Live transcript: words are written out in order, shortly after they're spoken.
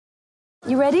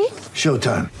You ready?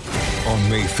 Showtime. On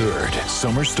May 3rd,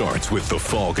 summer starts with The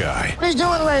Fall Guy. Let's do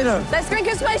it later. Let's drink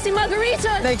a spicy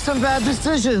margarita. Make some bad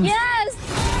decisions.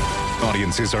 Yes!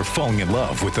 Audiences are falling in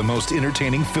love with the most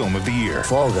entertaining film of the year.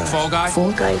 Fall Guy. Fall Guy?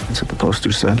 Fall Guy. That's what the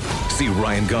poster said. See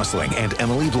Ryan Gosling and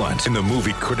Emily Blunt in the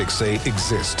movie critics say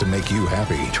exists to make you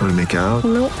happy. Trying to make it out?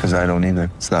 Nope. Because I don't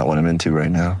either. It's not what I'm into right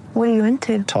now. What are you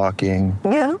into? Talking.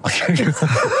 Yeah.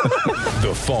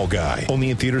 The Fall Guy.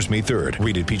 Only in theaters May 3rd.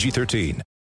 Rated PG-13.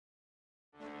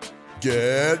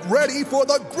 Get ready for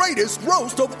the greatest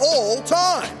roast of all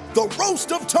time. The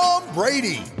Roast of Tom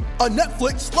Brady. A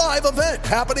Netflix live event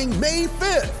happening May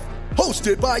 5th.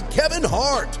 Hosted by Kevin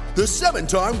Hart. The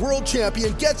 7-time world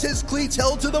champion gets his cleats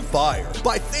held to the fire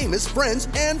by famous friends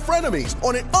and frenemies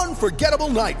on an unforgettable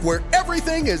night where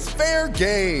everything is fair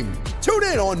game. Tune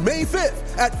in on May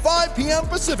 5th at 5 p.m.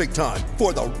 Pacific time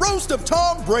for the Roast of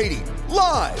Tom Brady.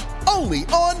 Live only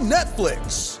on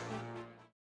Netflix.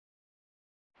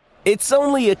 It's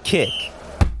only a kick,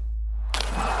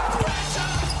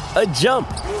 a jump,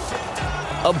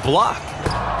 a block.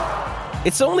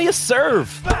 It's only a serve.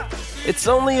 It's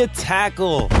only a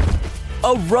tackle,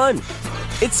 a run.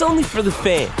 It's only for the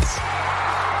fans.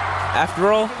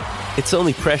 After all, it's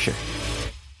only pressure.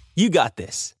 You got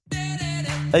this.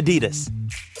 Adidas.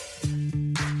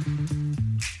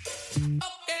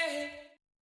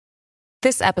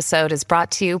 This episode is brought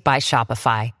to you by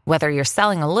Shopify. Whether you're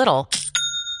selling a little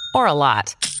or a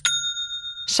lot,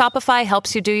 Shopify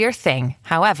helps you do your thing,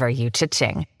 however you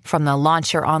cha-ching. From the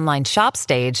launch your online shop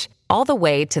stage, all the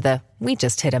way to the we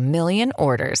just hit 1 million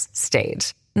orders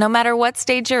stage. No matter what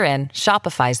stage you're in,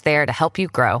 Shopify's there to help you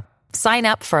grow. Sign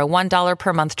up for a $1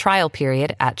 per month trial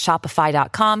period at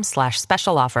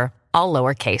shopify.com/special offer, all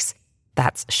lowercase.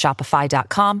 That's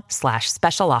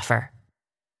shopify.com/special offer.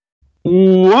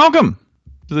 Welcome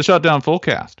to the Shutdown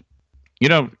Fullcast. You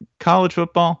know, college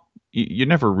football, you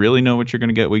never really know what you're going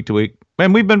to get week to week.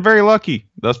 And we've been very lucky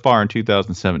thus far in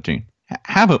 2017.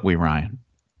 Haven't we, Ryan?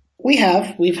 We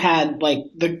have. We've had like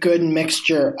the good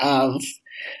mixture of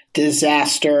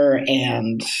disaster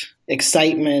and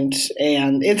excitement.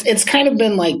 And it's kind of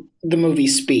been like the movie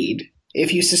Speed.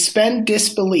 If you suspend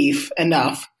disbelief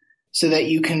enough so that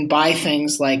you can buy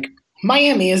things like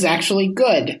Miami is actually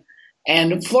good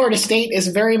and Florida State is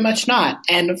very much not,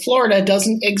 and Florida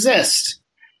doesn't exist,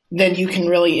 then you can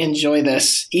really enjoy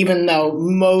this, even though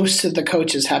most of the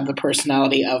coaches have the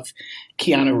personality of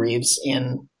Keanu Reeves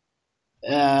in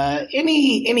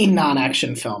any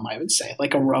non-action film, I would say,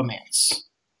 like a romance.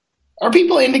 Are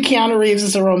people into Keanu Reeves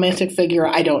as a romantic figure?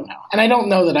 I don't know. And I don't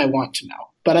know that I want to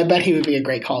know, but I bet he would be a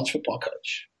great college football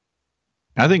coach.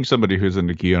 I think somebody who's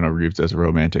into Keanu Reeves as a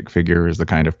romantic figure is the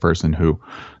kind of person who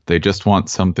they just want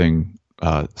something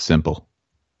simple.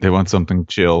 They want something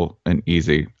chill and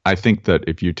easy. I think that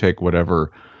if you take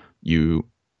whatever Keanu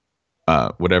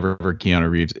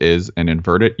Reeves is and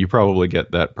invert it, you probably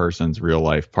get that person's real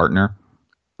life partner,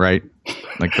 right?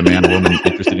 Like the man or woman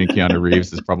interested in Keanu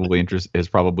Reeves is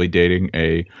probably dating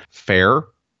a fair,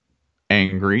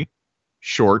 angry,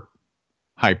 short,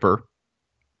 hyper,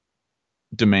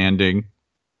 demanding,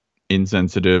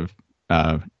 insensitive,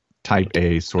 type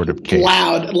A sort of case.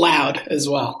 Loud as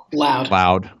well.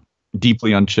 Loud.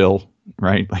 Deeply unchill,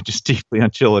 right? Like just deeply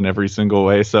unchill in every single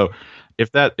way. So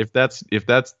if that's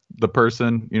the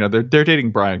person, you know, they're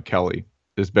dating Brian Kelly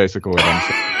is basically what I'm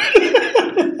saying.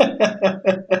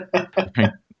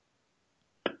 Right?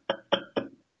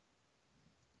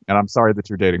 And I'm sorry that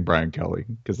you're dating Brian Kelly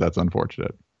because that's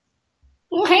unfortunate.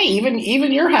 Well, hey, even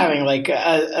you're having like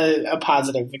a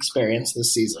positive experience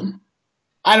this season.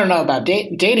 I don't know about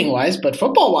dating wise, but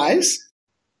football wise.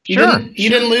 You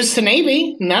didn't lose to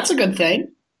Navy, and that's a good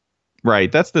thing.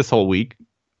 Right. That's this whole week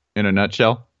in a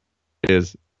nutshell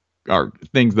are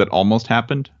things that almost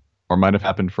happened or might have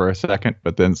happened for a second,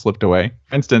 but then slipped away.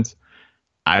 For instance,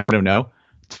 I don't know.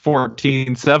 It's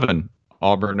 14-7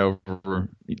 Auburn over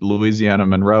Louisiana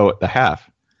Monroe at the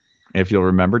half. If you'll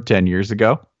remember 10 years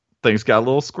ago, things got a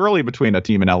little squirrely between a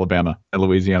team in Alabama and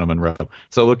Louisiana Monroe.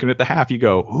 So looking at the half, you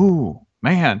go, ooh,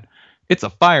 man. It's a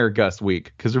fire gust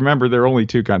week, because remember, there are only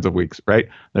two kinds of weeks, right?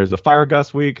 There's a fire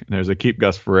gust week, and there's a keep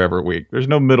Gus forever week. There's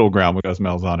no middle ground with Gus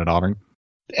Malzahn at Auburn.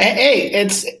 Hey,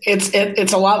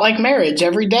 it's a lot like marriage.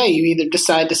 Every day, you either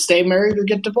decide to stay married or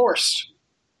get divorced.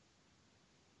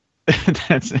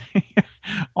 That's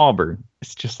Auburn.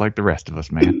 It's just like the rest of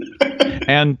us, man.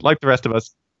 And like the rest of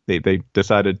us, they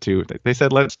decided to. They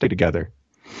said, let's stay together.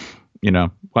 You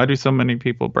know, why do so many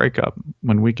people break up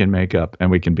when we can make up and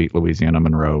we can beat Louisiana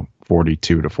Monroe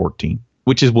 42-14,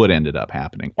 which is what ended up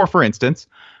happening. Or, for instance,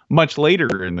 much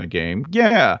later in the game,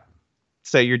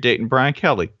 say you're dating Brian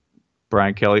Kelly.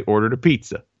 Brian Kelly ordered a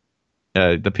pizza.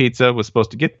 The pizza was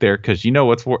supposed to get there because you know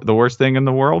what's the worst thing in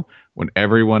the world? When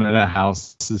everyone in a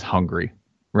house is hungry,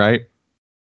 right?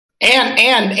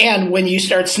 And when you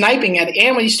start sniping at,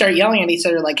 and when you start yelling at each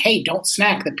other like, hey, don't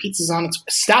snack, the pizza's on its,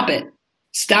 stop it.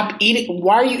 Stop eating.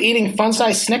 Why are you eating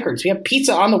fun-sized Snickers? We have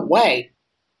pizza on the way.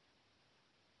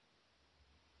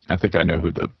 I think I know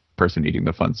who the person eating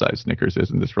the fun-sized Snickers is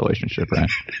in this relationship, right?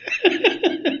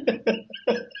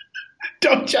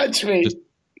 Don't judge me.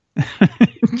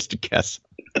 Just a guess.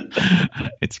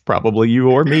 It's probably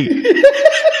you or me.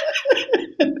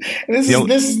 This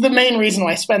is the main reason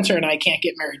why Spencer and I can't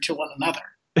get married to one another.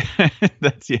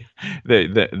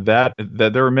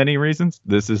 There are many reasons.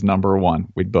 This is number one.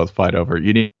 We'd both fight over.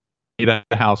 You need a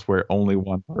house where only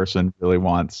one person really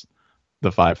wants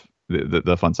the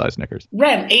fun-sized Snickers.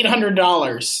 Rent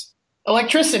 $800.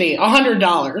 Electricity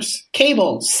 $100.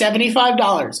 Cable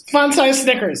 $75. Fun-sized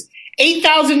Snickers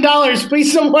 $8,000.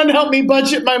 Please, someone help me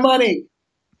budget my money.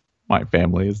 My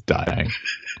family is dying.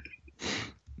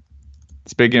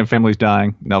 Speaking of families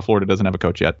dying, now Florida doesn't have a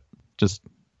coach yet. Just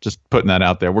putting that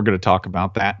out there. We're going to talk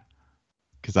about that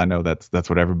because I know that's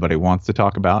what everybody wants to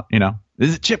talk about. You know,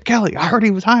 is it Chip Kelly? I heard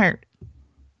he was hired.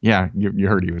 Yeah, you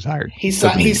heard he was hired. He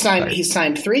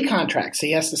signed 3 contracts.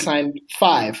 He has to sign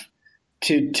 5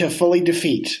 to fully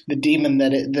defeat the demon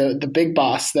the big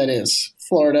boss that is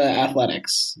Florida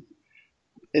athletics.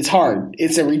 It's hard.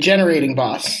 It's a regenerating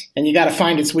boss, and you got to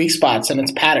find its weak spots and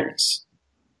its patterns.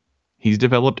 He's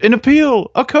developed an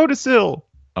appeal, a codicil.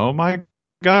 Oh my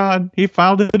God, he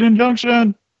filed an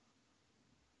injunction.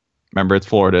 Remember, it's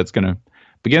Florida. It's going to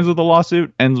begins with a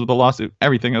lawsuit, ends with a lawsuit.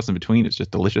 Everything else in between is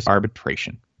just delicious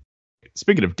arbitration.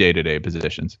 Speaking of day-to-day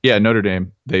positions, yeah, Notre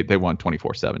Dame, they won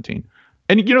 24-17.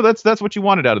 And, you know, that's what you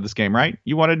wanted out of this game, right?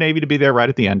 You wanted Navy to be there right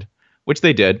at the end, which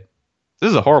they did. This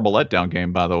is a horrible letdown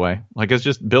game, by the way. Like, it's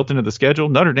just built into the schedule.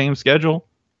 Notre Dame's schedule.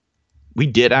 We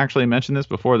did actually mention this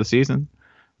before the season,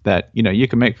 that, you know, you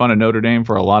can make fun of Notre Dame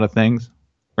for a lot of things,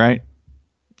 right?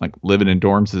 Like living in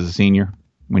dorms as a senior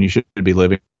when you should be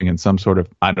living in some sort of,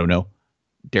 I don't know,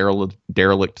 derelict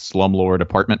slumlord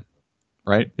apartment,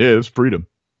 right? Yeah, it's freedom.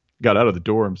 Got out of the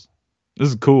dorms. This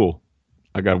is cool.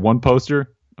 I got one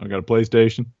poster. I got a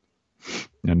PlayStation.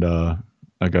 And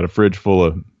I got a fridge full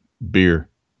of beer.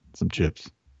 Some chips.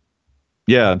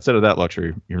 Yeah, instead of that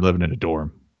luxury, you're living in a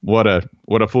dorm. What a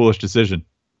foolish decision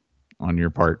on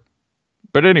your part.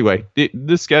 But anyway,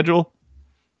 this schedule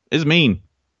is mean.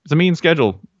 It's a mean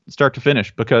schedule, start to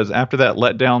finish, because after that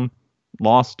letdown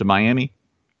loss to Miami,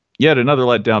 yet another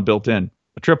letdown built in.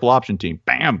 A triple option team.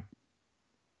 Bam!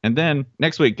 And then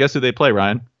next week, guess who they play,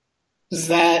 Ryan? Is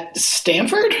that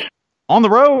Stanford? On the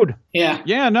road. Yeah.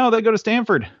 Yeah, no, they go to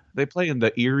Stanford. They play in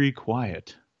the eerie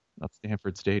quiet of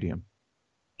Stanford Stadium.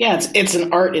 Yeah, it's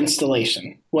an art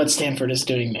installation, what Stanford is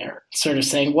doing there. Sort of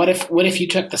saying, what if you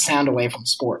took the sound away from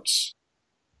sports?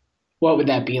 What would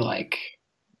that be like?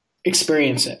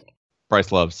 Experience it.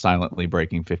 Bryce Love silently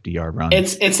breaking 50-yard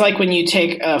runs. It's like when you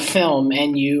take a film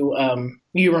and you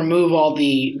remove all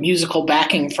the musical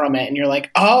backing from it, and you're like,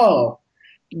 oh,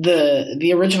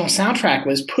 the original soundtrack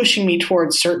was pushing me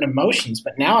towards certain emotions,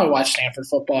 but now I watch Stanford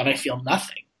football and I feel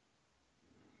nothing.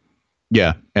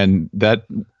 Yeah, and that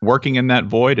working in that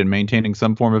void and maintaining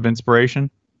some form of inspiration,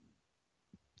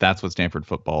 that's what Stanford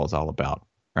football is all about,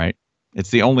 right? It's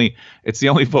the only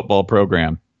football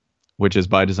program which is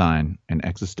by design an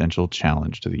existential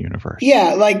challenge to the universe.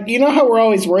 Yeah, like, you know how we're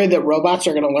always worried that robots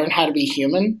are going to learn how to be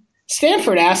human?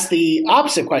 Stanford asked the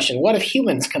opposite question. What if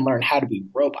humans can learn how to be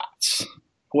robots?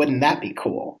 Wouldn't that be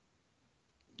cool?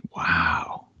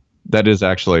 Wow. That is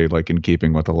actually like in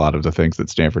keeping with a lot of the things that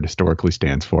Stanford historically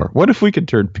stands for. What if we could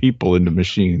turn people into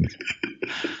machines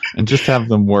and just have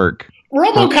them work?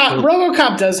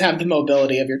 RoboCop does have the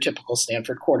mobility of your typical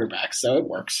Stanford quarterback, so it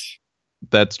works.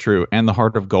 That's true. And the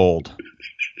heart of gold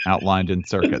outlined in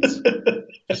circuits.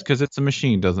 Just because it's a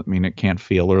machine doesn't mean it can't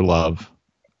feel or love.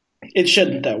 It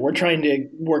shouldn't, though. We're trying to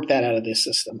work that out of this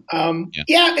system.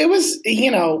 Yeah, it was,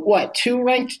 2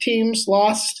 ranked teams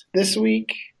lost this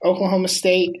week, Oklahoma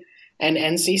State and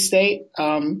NC State.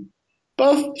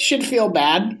 Both should feel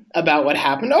bad about what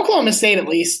happened. Oklahoma State, at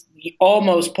least,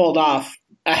 almost pulled off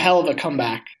a hell of a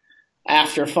comeback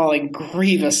after falling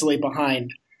grievously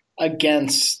behind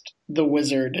against the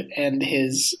Wizard and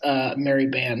his merry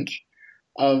band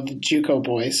of JUCO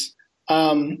boys.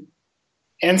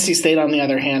 NC State, on the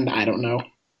other hand, I don't know.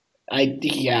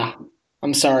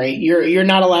 I'm sorry. You're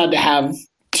not allowed to have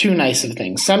too nice of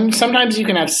things. Sometimes you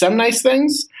can have some nice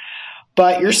things,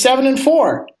 but you're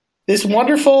 7-4. This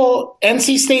wonderful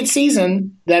NC State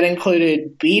season that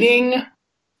included beating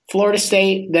Florida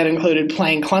State, that included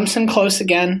playing Clemson close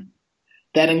again,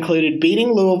 that included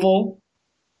beating Louisville.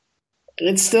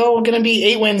 It's still going to be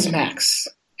 8 wins max.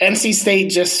 NC State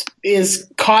just is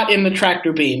caught in the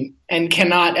tractor beam and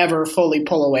cannot ever fully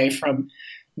pull away from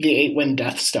the 8-win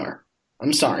Death Star.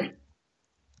 I'm sorry.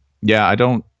 Yeah,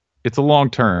 it's a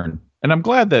long turn. And I'm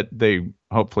glad that they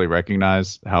hopefully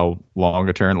recognize how long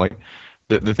a turn. Like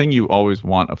the thing you always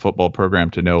want a football program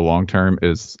to know long term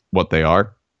is what they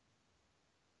are.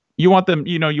 You want them,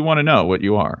 you want to know what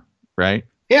you are, right?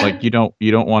 Yeah. Like you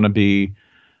don't want to be.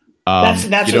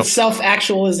 That's what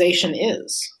self-actualization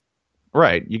is.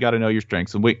 Right. You got to know your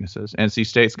strengths and weaknesses. NC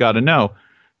State's got to know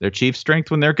their chief strength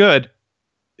when they're good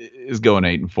is going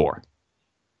 8-4.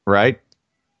 Right?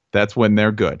 That's when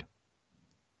they're good.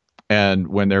 And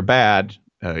when they're bad,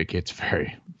 it gets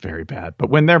very, very bad. But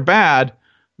when they're bad,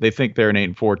 they think they're an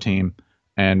 8-4 team.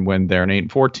 And when they're an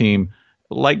 8-4 team,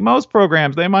 like most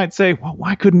programs, they might say, well,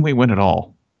 why couldn't we win it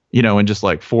all? In just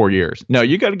like 4 years. No,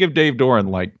 you got to give Dave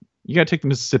Doran, you got to take the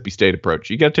Mississippi State approach.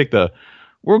 You got to take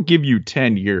we'll give you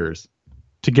 10 years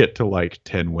to get to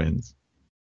 10 wins.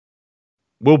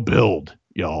 We'll build,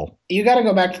 y'all. You got to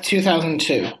go back to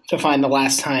 2002 to find the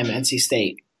last time NC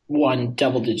State won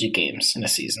double-digit games in a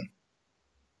season,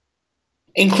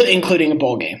 including a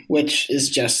bowl game, which is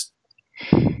just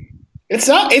it's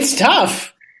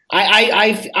tough.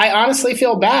 I honestly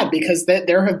feel bad because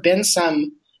there have been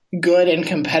some good and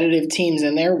competitive teams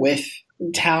in there with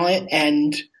talent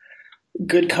and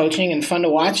good coaching and fun to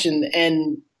watch,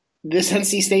 and this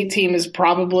NC State team is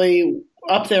probably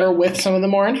up there with some of the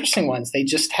more interesting ones. They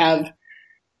just have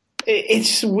 – it's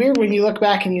just weird when you look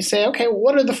back and you say, okay, well,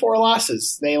 what are the 4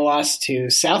 losses? They lost to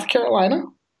South Carolina.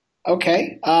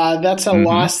 Okay. That's a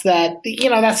loss that –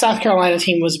 that South Carolina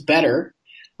team was better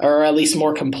or at least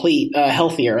more complete,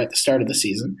 healthier at the start of the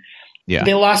season. Yeah.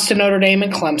 They lost to Notre Dame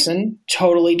and Clemson,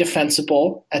 totally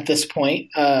defensible at this point.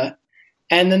 And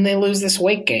then they lose this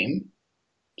Wake game.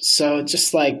 So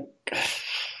just they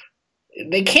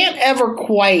can't ever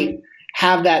quite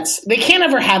have that. They can't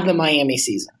ever have the Miami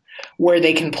season where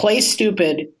they can play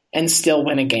stupid and still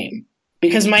win a game,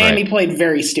 because Miami played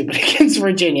very stupid against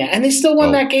Virginia and they still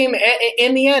won that game.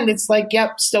 In the end, it's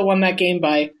still won that game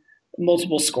by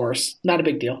multiple scores. Not a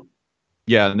big deal.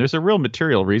 Yeah. And there's a real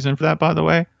material reason for that, by the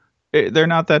way. They're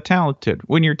not that talented.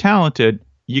 When you're talented,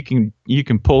 you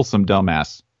can pull some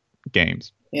dumbass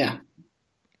games. Yeah.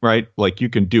 Right? You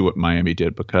can do what Miami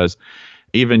did, because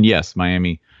even, yes,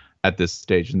 Miami at this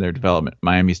stage in their development,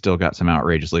 Miami still got some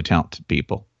outrageously talented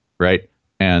people, right?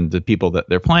 And the people that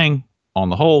they're playing on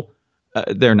the whole,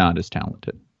 they're not as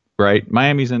talented, right?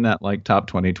 Miami's in that top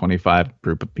 20, 25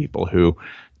 group of people who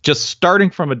just starting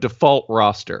from a default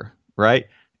roster, right?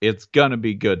 It's going to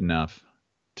be good enough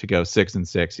to go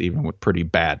 6-6, even with pretty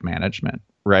bad management,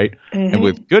 right? Mm-hmm. And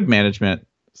with good management,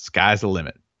 sky's the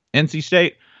limit. NC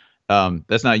State,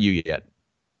 that's not you yet.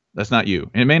 That's not you.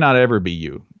 And it may not ever be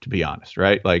you, to be honest,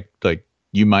 right? Like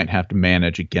you might have to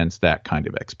manage against that kind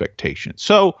of expectation.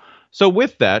 So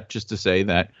with that, just to say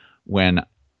that when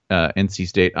NC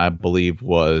State, I believe,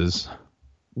 was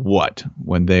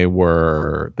when they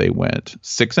went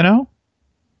 6-0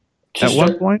 at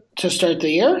one point to start the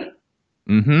year.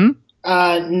 Mm-hmm.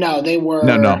 No, they were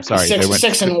sorry. They went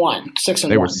 6-1.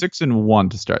 They were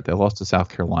 6-1 to start. They lost to South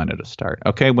Carolina to start.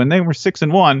 Okay, when they were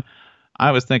 6-1,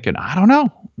 I was thinking, I don't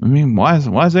know. I mean, why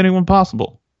is anyone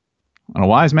possible? And a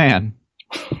wise man,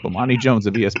 Bomani Jones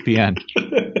of ESPN,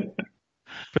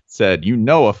 said, a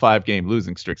 5-game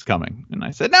losing streak's coming. And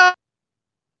I said, no.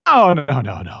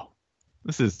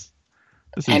 This is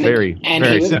very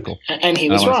simple. And he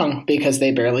was wrong, because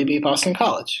they barely beat Boston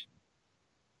College.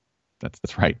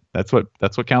 That's right. That's what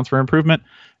counts for improvement,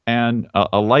 and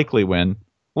a likely win.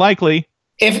 Likely.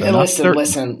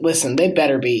 Listen. They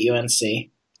better beat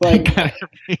UNC. I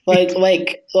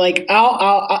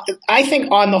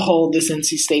think on the whole, this NC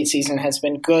State season has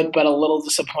been good, but a little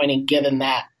disappointing, given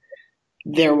that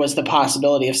there was the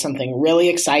possibility of something really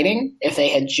exciting if they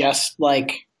had just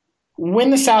win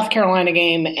the South Carolina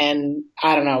game and,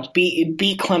 I don't know,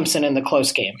 beat Clemson in the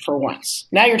close game for once.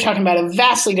 Now you're talking about a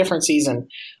vastly different season.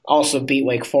 Also beat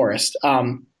Wake Forest.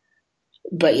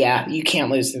 But yeah, you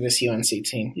can't lose to this UNC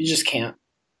team. You just can't.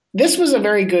 This was a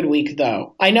very good week,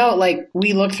 though. I know,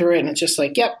 we looked through it and it's just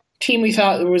yep, team we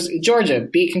thought it was Georgia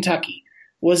beat Kentucky.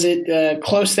 Was it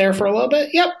close there for a little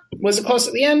bit? Yep. Was it close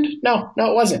at the end? No,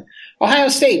 it wasn't. Ohio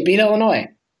State beat Illinois.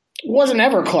 Wasn't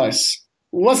ever close,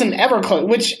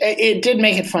 which it did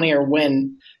make it funnier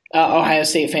when Ohio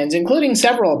State fans, including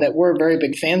several that we're very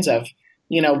big fans of,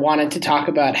 wanted to talk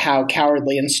about how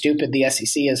cowardly and stupid the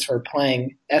SEC is for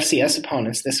playing FCS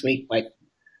opponents this week.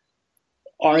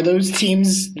 Are those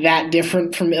teams that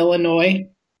different from Illinois?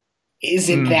 Is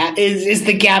it that is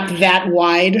the gap that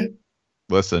wide?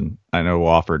 Listen, I know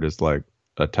Wofford is like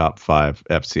a top 5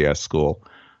 FCS school.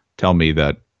 Tell me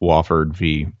that Wofford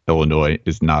v. Illinois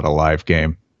is not a live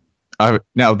game.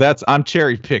 I'm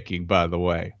cherry picking, by the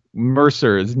way.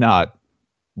 Mercer is not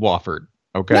Wofford.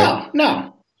 Okay.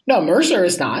 No. Mercer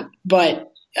is not.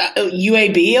 But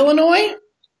UAB Illinois.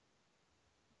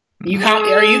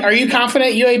 Are you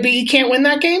confident UAB can't win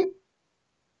that game?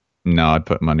 No, I'd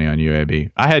put money on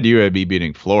UAB. I had UAB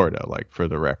beating Florida, like, for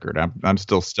the record. I'm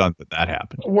still stunned that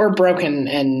happened. We're broken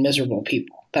and miserable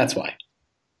people. That's why.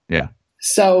 Yeah.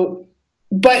 So,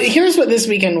 but here's what this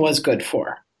weekend was good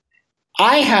for.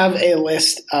 I have a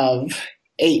list of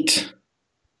 8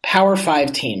 Power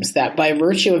 5 teams that, by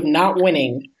virtue of not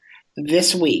winning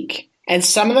this week, and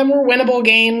some of them were winnable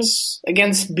games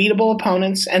against beatable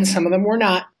opponents, and some of them were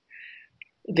not,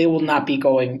 they will not be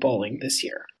going bowling this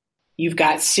year. You've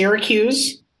got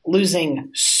Syracuse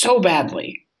losing so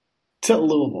badly to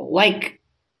Louisville, like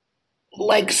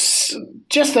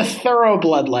just a thorough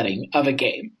bloodletting of a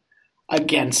game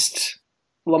against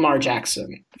Lamar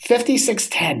Jackson.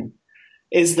 56-10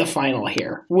 is the final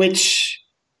here, which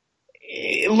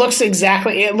it looks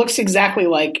exactly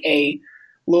like a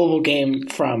Louisville game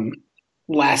from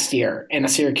last year and a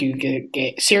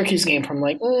Syracuse game from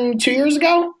like 2 years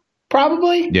ago,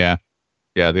 probably. Yeah.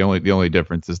 Yeah, the only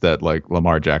difference is that, like,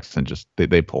 Lamar Jackson just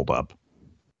they pulled up.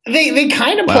 They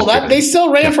kind of pulled up. They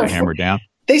still ran for hammer down.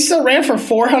 They still ran for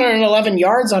 411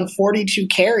 yards on 42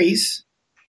 carries.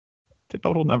 The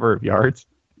total number of yards.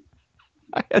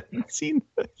 I hadn't seen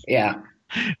this. Yeah,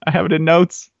 I have it in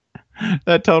notes.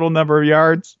 That total number of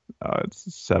yards. Oh,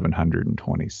 it's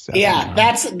 727. Yeah,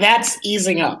 that's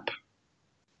easing up.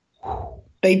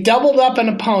 They doubled up an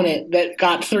opponent that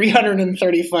got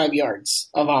 335 yards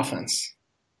of offense.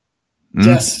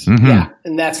 Yeah,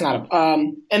 and that's not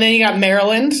and then you got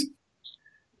Maryland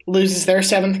loses their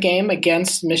 7th game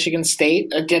against Michigan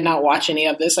State. I did not watch any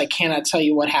of this. I cannot tell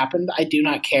you what happened. I do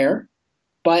not care.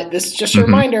 But this is just a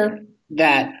reminder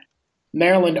that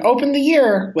Maryland opened the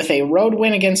year with a road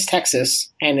win against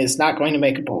Texas and is not going to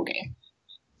make a bowl game.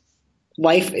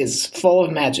 Life is full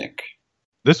of magic.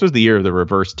 This was the year of the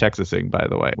reverse Texasing, by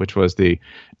the way, which was the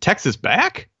Texas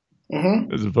back,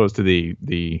 as opposed to the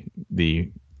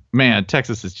man.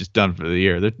 Texas is just done for the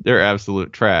year. They're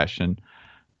absolute trash,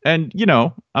 and you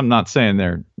know, I'm not saying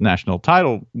they're national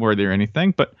title worthy or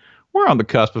anything, but we're on the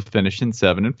cusp of finishing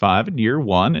 7-5 in year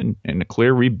one, and in a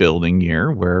clear rebuilding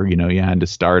year where, you know, you had to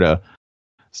start a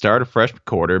fresh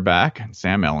quarterback,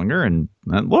 Sam Ehlinger, and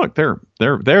look, they're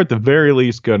at the very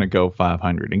least going to go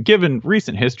 500. And given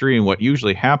recent history and what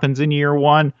usually happens in year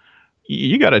one,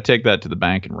 you got to take that to the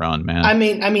bank and run, man. I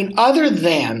mean, other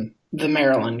than the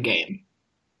Maryland game,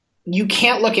 you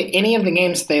can't look at any of the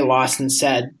games they lost and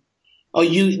said, "Oh,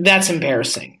 that's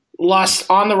embarrassing." Lost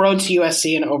on the road to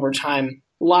USC in overtime.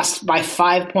 Lost by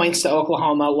 5 points to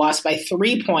Oklahoma. Lost by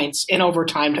 3 points in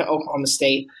overtime to Oklahoma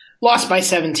State. Lost by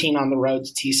 17 on the road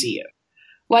to TCU.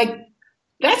 Like,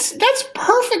 that's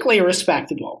perfectly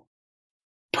respectable.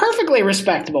 Perfectly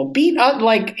respectable. Beat up,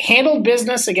 like, handled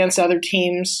business against other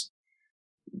teams.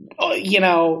 You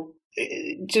know,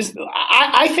 just,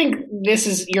 I think this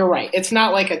is, you're right. It's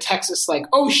not like a Texas, like,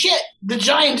 oh shit, the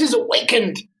Giant is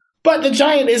awakened. But the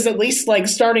Giant is at least, like,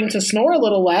 starting to snore a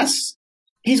little less.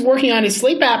 He's working on his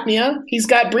sleep apnea. He's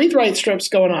got breathe right strips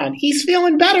going on. He's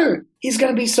feeling better. He's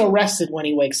going to be so rested when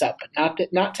he wakes up, but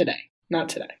not today. Not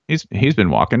today. He's been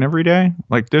walking every day.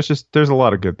 Like, there's a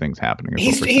lot of good things happening.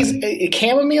 He's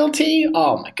chamomile tea.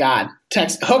 Oh my God!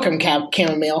 Hook him,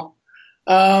 chamomile.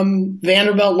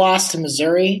 Vanderbilt lost to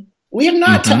Missouri. We have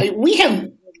not. We have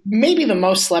maybe the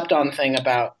most slept on thing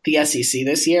about the SEC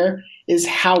this year is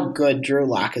how good Drew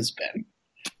Lock has been.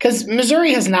 Because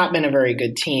Missouri has not been a very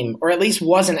good team, or at least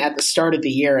wasn't at the start of the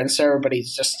year, and so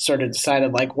everybody's just sort of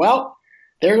decided, like, well,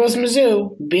 there goes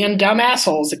Mizzou being dumb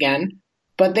assholes again.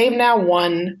 But they've now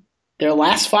won their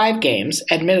last 5 games.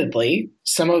 Admittedly,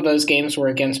 some of those games were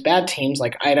against bad teams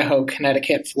like Idaho,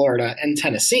 Connecticut, Florida, and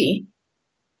Tennessee.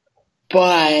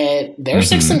 But they're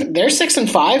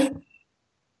 6-5.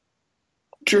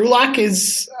 Drew Lock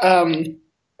is, I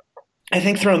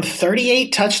think, thrown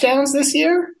 38 touchdowns this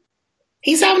year.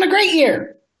 He's having a great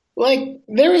year. Like,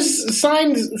 there's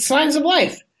signs of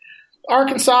life.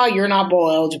 Arkansas, you're not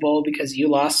bowl eligible because you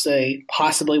lost a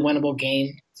possibly winnable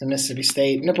game to Mississippi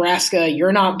State. Nebraska,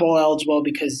 you're not bowl eligible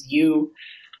because you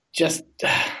just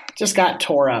got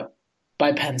tore up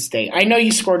by Penn State. I know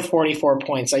you scored 44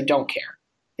 points. I don't care.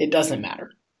 It doesn't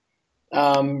matter.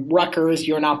 Rutgers,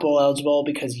 you're not bowl eligible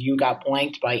because you got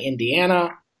blanked by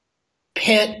Indiana.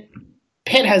 Pitt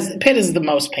is the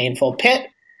most painful. Pitt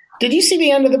Did you see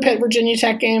the end of the Pitt Virginia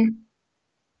Tech game?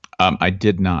 I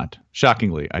did not.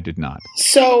 Shockingly, I did not.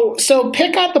 So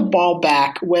Pitt got the ball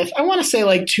back with, I want to say,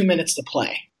 like 2 minutes to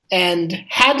play, and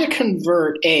had to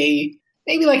convert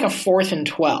maybe like a 4th and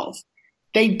 12.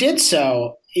 They did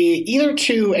so either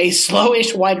to a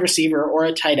slowish wide receiver or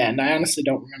a tight end. I honestly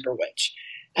don't remember which.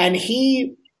 And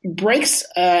he breaks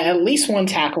at least one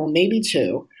tackle, maybe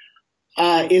two,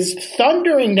 is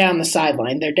thundering down the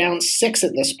sideline. They're down 6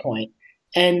 at this point,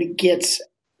 and gets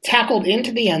tackled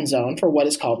into the end zone for what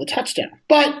is called a touchdown.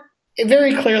 But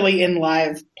very clearly in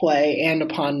live play and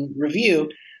upon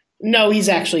review, no, he's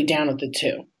actually down at the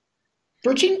 2.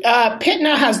 Pitt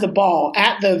now has the ball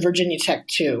at the Virginia Tech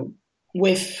 2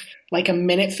 with like a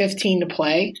minute 15 to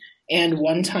play and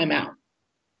one timeout.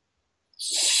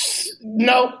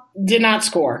 No, did not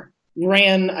score.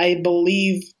 Ran, I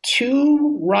believe,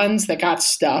 2 runs that got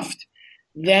stuffed,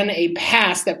 then a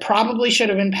pass that probably should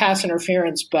have been pass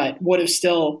interference, but would have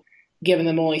still given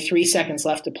them only 3 seconds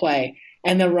left to play,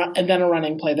 and then a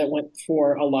running play that went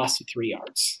for a loss of 3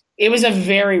 yards. It was a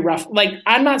very rough. Like,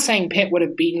 I'm not saying Pitt would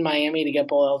have beaten Miami to get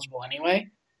bowl eligible anyway.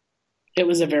 It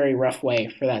was a very rough way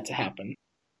for that to happen.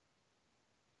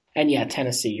 And yeah,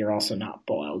 Tennessee, you're also not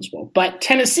bowl eligible, but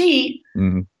Tennessee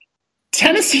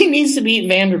needs to beat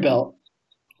Vanderbilt,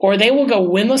 or they will go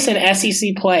winless in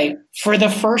SEC play for the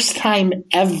first time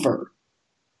ever.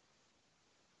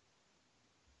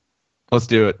 Let's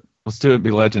do it. Let's do it.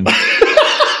 Be legends.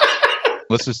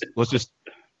 Let's just.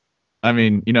 I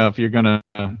mean, you know, if you're gonna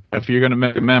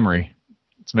make a memory,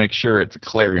 let's make sure it's a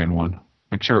clarion one.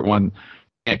 Make sure one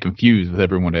can't confuse with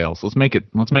everyone else. Let's make it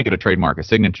a trademark, a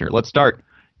signature. Let's start.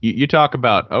 You talk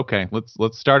about, okay,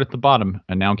 let's start at the bottom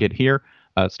and now get here.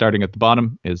 Starting at the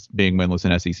bottom is being winless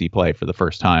in SEC play for the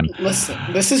first time. Listen,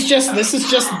 this is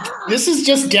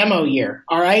just demo year.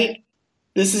 All right,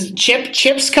 this is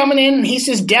Chip's coming in, and he's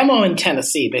just demoing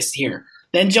Tennessee this year.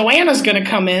 Then Joanna's going to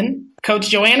come in, Coach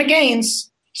Joanna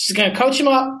Gaines. She's going to coach him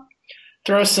up,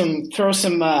 throw some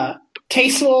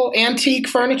tasteful antique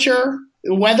furniture,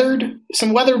 some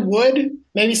weathered wood,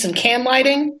 maybe some can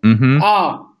lighting.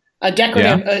 A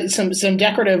decorative, some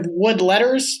decorative wood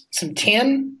letters, some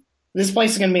tin. This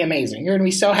place is going to be amazing. You're going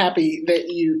to be so happy that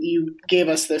you gave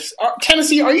us this.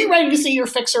 Tennessee, are you ready to see your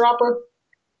fixer-upper?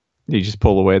 You just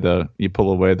pull away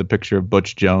the picture of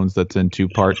Butch Jones that's in 2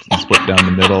 parts and split down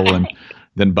the middle, and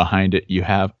then behind it you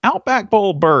have Outback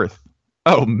Bowl berth.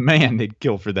 Oh man, they'd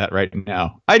kill for that right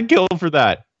now. I'd kill for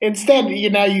that. Instead, you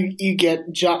get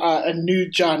a new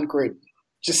John Gruden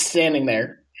just standing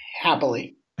there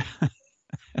happily.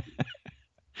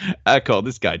 I call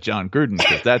this guy John Gruden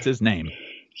because that's his name.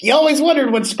 You always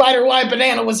wondered what Spider Wide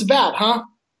Banana was about, huh?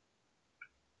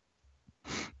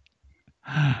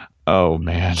 Oh,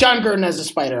 man. John Gruden has a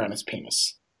spider on his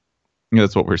penis.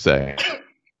 That's what we're saying.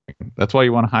 That's why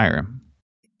you want to hire him.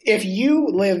 If you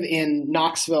live in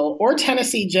Knoxville or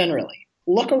Tennessee generally,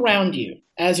 look around you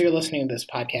as you're listening to this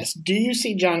podcast. Do you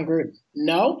see John Gruden?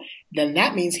 No? Then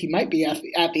that means he might be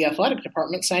at the athletic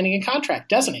department signing a contract,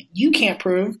 doesn't it? You can't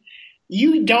prove.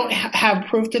 You don't have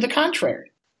proof to the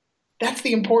contrary. That's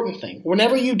the important thing.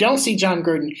 Whenever you don't see John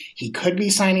Gruden, he could be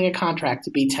signing a contract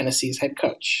to be Tennessee's head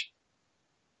coach.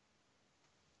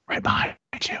 Right behind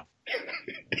you.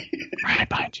 Right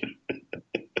behind you.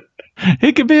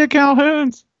 He could be a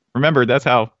Calhoun's. Remember, that's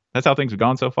how things have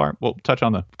gone so far. We'll touch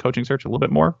on the coaching search a little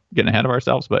bit more, getting ahead of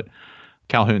ourselves, but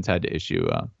Calhoun's had to issue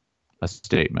a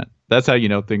statement. That's how you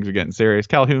know things are getting serious.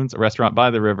 Calhoun's, a restaurant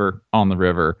by the river, on the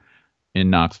river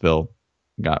in Knoxville,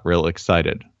 got real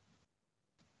excited.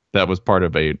 That was part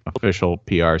of an official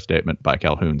PR statement by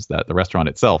Calhoun's that the restaurant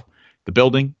itself, the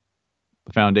building,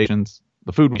 the foundations,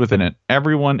 the food within it,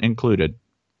 everyone included,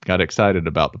 got excited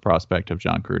about the prospect of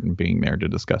John Gruden being there to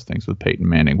discuss things with Peyton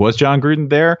Manning. Was John Gruden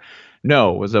there?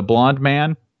 No. Was a blonde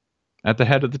man at the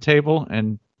head of the table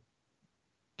and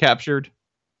captured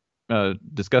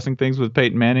discussing things with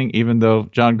Peyton Manning, even though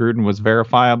John Gruden was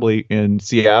verifiably in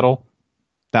Seattle,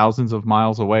 thousands of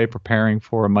miles away, preparing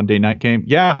for a Monday night game?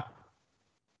 Yeah.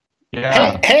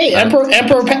 Yeah. Hey, Emperor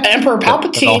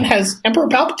Palpatine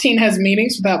has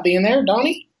meetings without being there, don't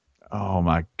he? Oh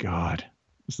my God,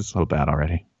 this is so bad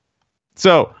already.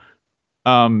 So,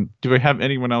 do we have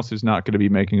anyone else who's not going to be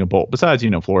making a bowl besides,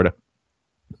 Florida?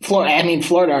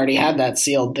 Florida already had that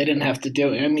sealed. They didn't have to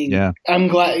do it. Yeah. I'm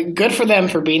glad. Good for them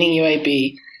for beating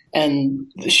UAB and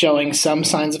showing some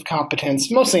signs of competence,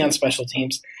 mostly on special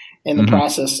teams in the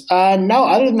process. No,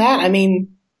 other than that,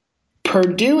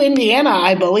 Purdue, Indiana,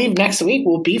 I believe next week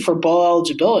will be for bowl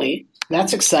eligibility.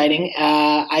 That's exciting.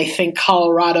 I think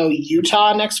Colorado,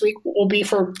 Utah next week will be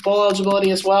for bowl eligibility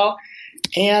as well.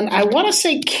 And I want to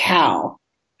say Cal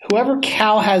whoever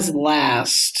Cal has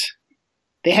last,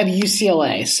 they have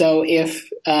UCLA. So if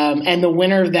and the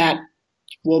winner of that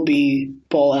will be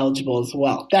bowl eligible as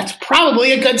well. That's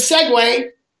probably a good segue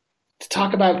to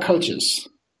talk about coaches.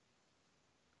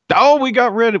 Oh, we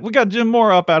got Jim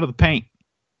Mora up out of the paint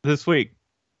this week.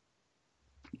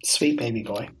 Sweet baby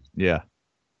boy. Yeah.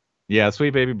 Yeah,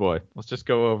 sweet baby boy. Let's just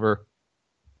go over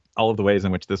all of the ways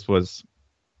in which this was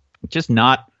just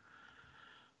not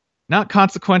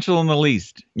consequential in the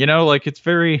least. You know, like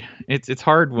it's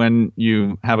hard when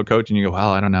you have a coach and you go,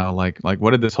 well, I don't know, like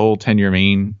what did this whole tenure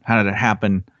mean? How did it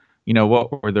happen? You know,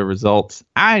 what were the results?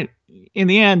 In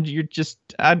the end,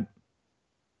 I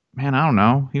don't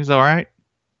know. He was all right.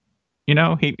 You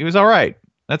know, he was all right.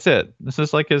 That's it. This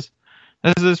is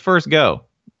his first go.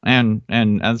 And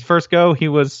as first go, he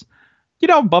was, you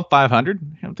know, above 500.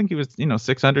 I don't think he was,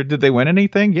 600. Did they win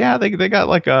anything? Yeah, they got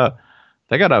a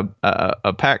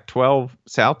Pac-12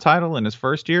 South title in his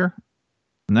first year.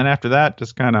 And then after that,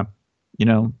 just kind of,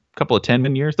 a couple of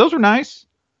 10-win years. Those were nice.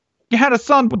 You had a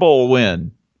Sun Bowl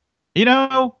win. You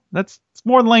know, it's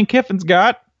more than Lane Kiffin's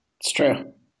got. It's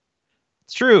true.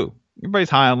 It's true.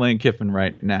 Everybody's high on Lane Kiffin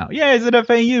right now. Yeah, he's at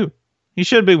FAU. He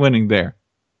should be winning there.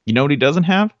 You know what he doesn't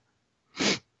have?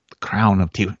 The crown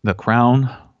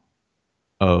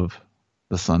of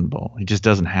the Sun Bowl. He just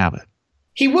doesn't have it.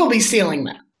 He will be stealing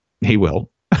that. He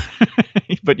will.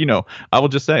 But, I will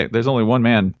just say, there's only one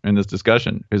man in this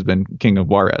discussion who's been king of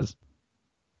Juarez.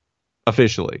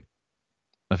 Officially,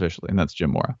 and that's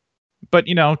Jim Mora. But,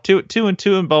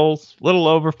 2-2 in bowls, little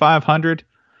over 500,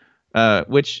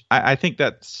 which I think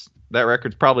that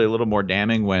record's probably a little more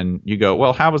damning when you go,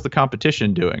 well, how was the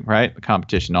competition doing, right? The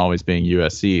competition always being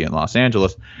USC and Los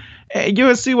Angeles.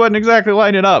 USC wasn't exactly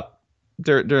lighting it up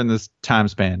during this time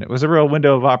span. It was a real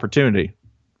window of opportunity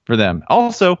for them.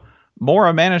 Also,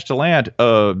 Mora managed to land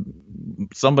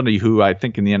somebody who I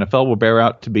think in the NFL will bear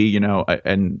out to be, a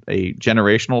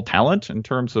generational talent in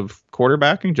terms of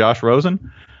quarterbacking, Josh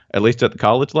Rosen, at least at the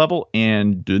college level,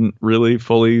 and didn't really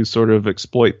fully sort of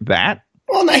exploit that.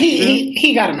 Well, no,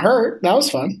 he got him hurt. That was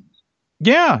fun.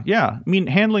 Yeah. I mean,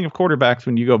 handling of quarterbacks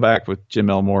when you go back with Jim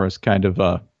Elmore is kind of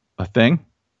a thing.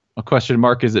 A question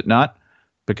mark, is it not?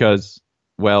 Because,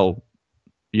 well,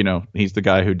 he's the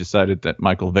guy who decided that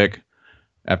Michael Vick,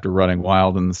 after running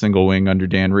wild in the single wing under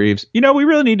Dan Reeves, we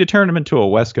really need to turn him into a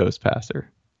West Coast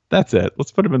passer. That's it.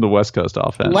 Let's put him in the West Coast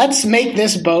offense. Let's make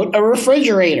this boat a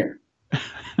refrigerator.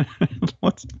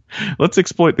 Let's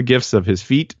exploit the gifts of his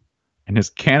feet and his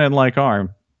cannon-like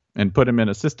arm and put him in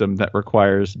a system that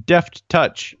requires deft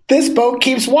touch. This boat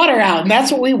keeps water out, and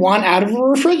that's what we want out of a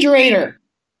refrigerator.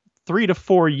 3 to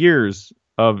 4 years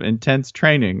of intense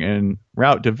training and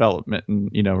route development and,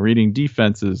 reading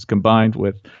defenses combined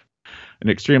with an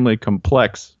extremely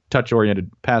complex touch-oriented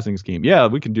passing scheme. Yeah,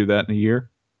 we can do that in a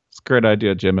year. It's a great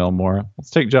idea, Jim Elmore.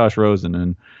 Let's take Josh Rosen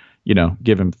and,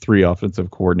 give him 3 offensive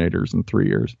coordinators in 3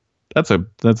 years. That's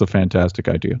a fantastic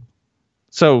idea.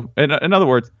 So, in other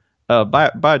words,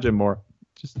 bye, Jim Mora.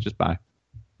 Just bye.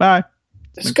 Bye.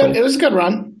 It's good. Cool. It was a good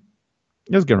run.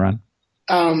 It was a good run.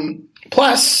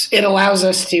 Plus, it allows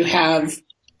us to have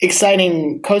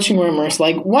exciting coaching rumors.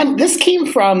 This came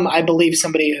from, I believe,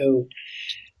 somebody who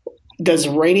does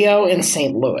radio in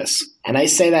St. Louis. And I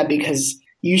say that because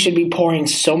you should be pouring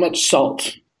so much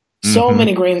salt, so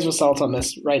many grains of salt on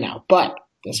this right now. But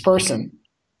this person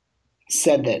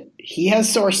said that he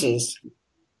has sources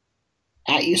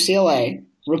at UCLA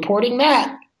reporting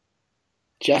that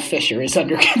Jeff Fisher is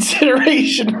under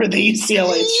consideration for the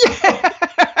UCLA. Yes!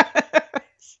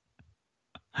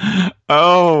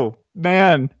 Oh,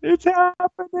 man, it's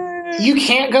happening. You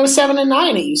can't go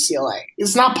 7-9 at UCLA.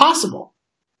 It's not possible.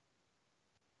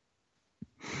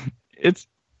 It's,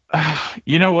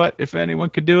 you know what? If anyone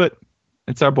could do it,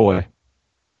 it's our boy.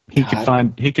 He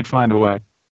could find a way.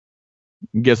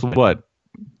 And guess what?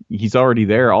 He's already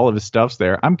there. All of his stuff's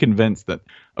there. I'm convinced that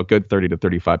a good 30 to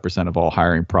 35% of all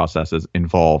hiring processes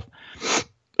involve,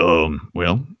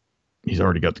 well, he's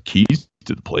already got the keys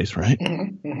to the place, right?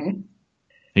 Mm-hmm.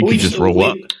 He could just roll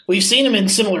up. We've seen him in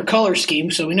similar color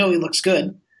schemes, so we know he looks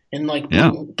good. In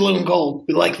blue and gold.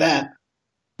 We like that.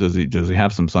 Does he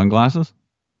have some sunglasses?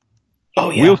 Oh,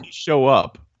 yeah. Will he show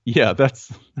up? Yeah,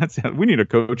 that's we need a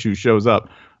coach who shows up.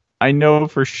 I know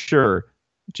for sure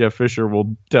Jeff Fisher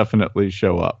will definitely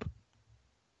show up,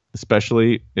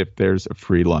 especially if there's a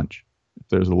free lunch. If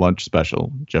there's a lunch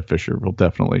special, Jeff Fisher will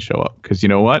definitely show up. Because you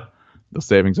know what? The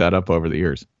savings add up over the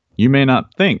years. You may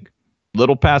not think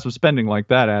little passive spending like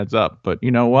that adds up, but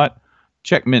you know what?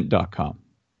 Check mint.com.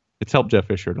 It's help Jeff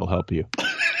Fisher. It'll help you.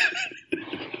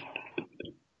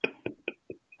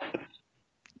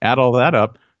 Add all that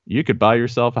up, you could buy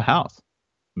yourself a house.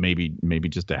 maybe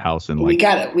just a house in we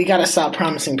gotta stop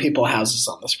promising people houses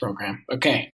on this program.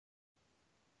 Okay.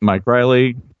 Mike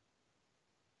Riley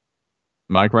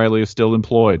is still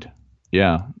employed.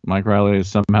 Yeah, Mike Riley is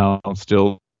somehow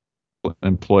still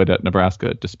employed at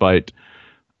Nebraska, despite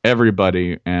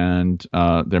everybody and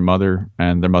their mother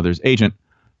and their mother's agent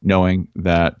knowing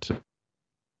that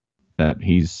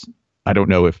he's. I don't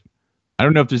know if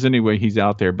there's any way he's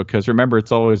out there, because remember,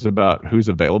 it's always about who's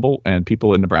available, and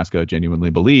people in Nebraska genuinely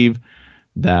believe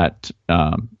that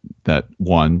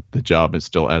one, the job is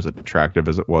still as attractive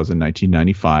as it was in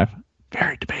 1995,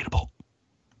 very debatable,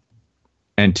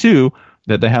 and two,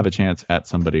 that they have a chance at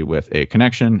somebody with a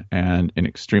connection and an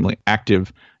extremely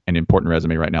active and important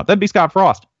resume right now. That'd be Scott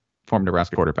Frost, former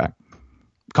Nebraska quarterback.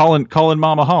 Calling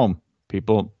mama home.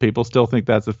 People still think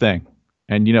that's a thing.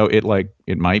 And it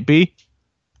might be.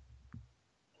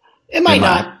 It might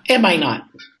not. It might not.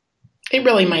 It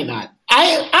really might not.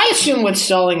 I assume what's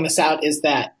stalling this out is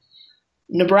that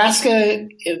Nebraska,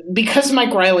 because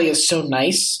Mike Riley is so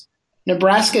nice,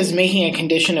 Nebraska is making a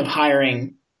condition of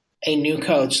hiring a new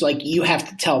coach. Like, you have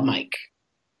to tell Mike.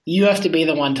 You have to be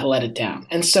the one to let it down.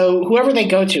 And so whoever they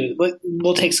go to,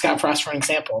 we'll take Scott Frost for an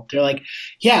example. They're like,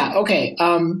 yeah, okay,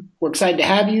 we're excited to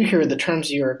have you. Here are the terms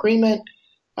of your agreement.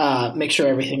 Make sure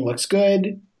everything looks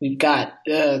good. We've got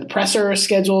the presser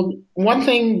scheduled. One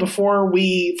thing before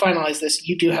we finalize this,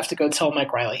 you do have to go tell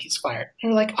Mike Riley he's fired.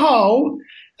 And we're like, oh,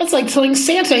 that's like telling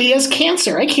Santa he has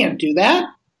cancer. I can't do that.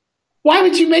 Why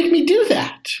would you make me do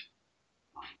that?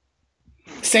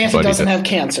 Santa doesn't have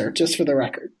cancer, just for the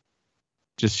record.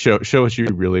 Just show us you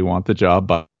really want the job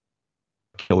by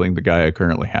killing the guy who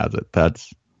currently has it.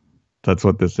 That's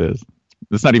what this is.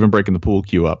 It's not even breaking the pool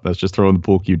cue up. That's just throwing the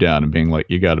pool cue down and being like,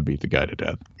 you got to beat the guy to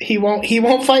death. He won't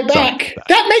fight back.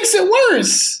 That makes it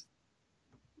worse.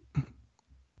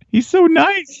 He's so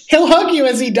nice. He'll hug you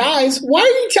as he dies. Why are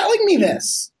you telling me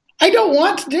this? I don't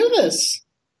want to do this.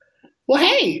 Well,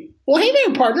 hey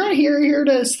there, partner. I'm here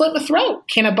to slit my throat.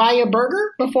 Can I buy you a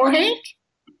burger beforehand?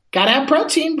 Gotta have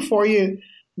protein before you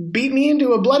beat me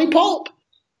into a bloody pulp.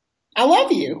 I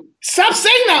love you. Stop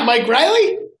saying that, Mike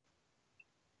Riley.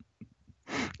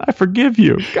 I forgive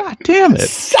you. God damn it.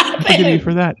 Stop Forgive me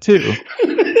for that too.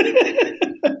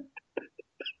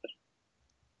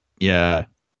 Yeah.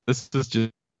 This is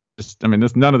just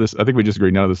none of this. I think we just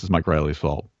agree. None of this is Mike Riley's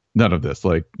fault. None of this.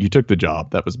 Like, you took the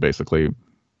job. That was basically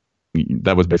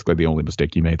the only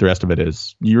mistake you made. The rest of it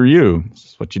is you're you. This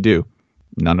is what you do.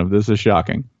 None of this is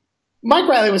shocking. Mike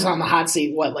Riley was on the hot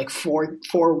seat, like 4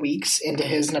 weeks into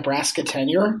his Nebraska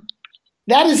tenure.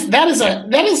 That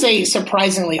is a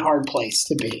surprisingly hard place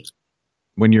to be.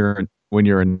 When you're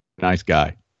a nice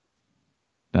guy.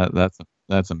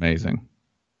 That's amazing.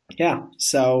 Yeah.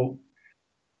 So,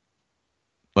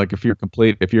 like, if you're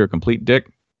a complete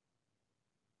dick,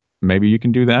 maybe you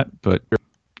can do that, but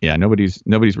yeah, nobody's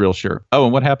real sure. Oh,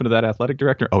 and what happened to that athletic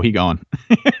director? Oh, he gone.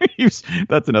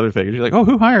 That's another thing. You're like, oh,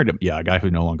 who hired him? Yeah, a guy who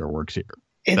no longer works here.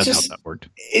 That's how that worked.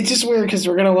 It's just weird because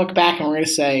we're going to look back and we're going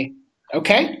to say,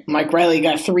 okay, Mike Riley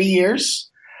got 3 years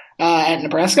at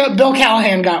Nebraska. Bill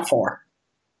Callahan got 4.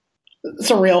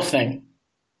 It's a real thing.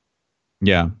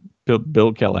 Yeah,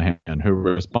 Bill Callahan, who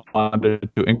responded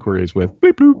to inquiries with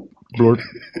bleep bloop, bloop,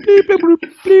 bleep bloop,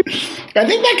 bleep. I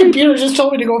think that computer just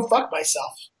told me to go fuck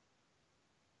myself.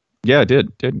 Yeah, it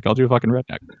did. Called you a fucking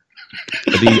redneck.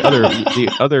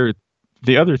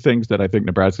 The other things that I think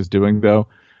Nebraska's doing, though,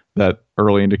 that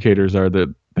early indicators are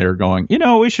that they're going,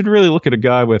 we should really look at a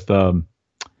guy with some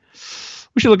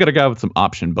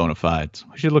option bona fides.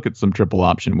 We should look at some triple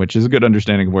option, which is a good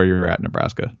understanding of where you're at in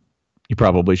Nebraska. You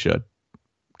probably should,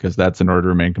 because that's in order to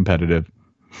remain competitive.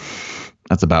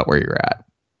 That's about where you're at.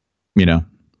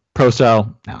 Pro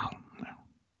style, no.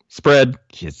 Spread,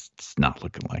 it's not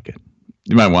looking like it.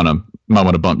 You might want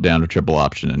to bump down to triple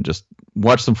option and just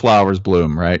watch some flowers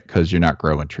bloom, right? Because you're not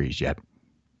growing trees yet.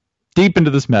 Deep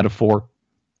into this metaphor,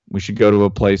 we should go to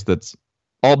a place that's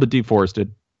all but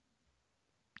deforested.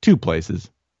 2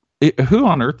 places. Who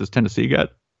on earth does Tennessee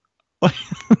got?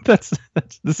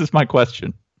 This is my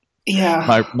question.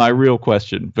 Yeah. My real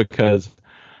question, because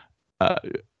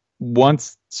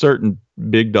once certain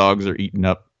big dogs are eaten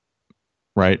up,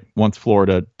 right? Once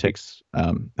Florida takes,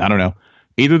 I don't know,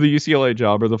 either the UCLA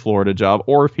job or the Florida job,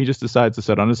 or if he just decides to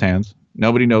sit on his hands,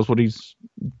 nobody knows what he's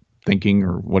thinking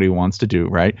or what he wants to do,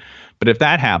 right? But if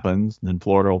that happens, then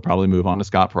Florida will probably move on to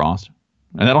Scott Frost.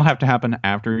 And that'll have to happen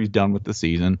after he's done with the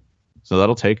season. So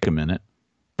that'll take a minute.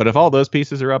 But if all those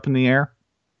pieces are up in the air,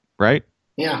 right?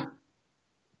 Yeah.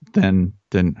 Then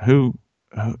who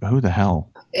the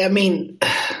hell? I mean,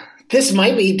 this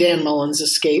might be Dan Mullen's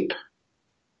escape.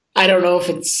 I don't know if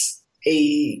it's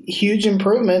a huge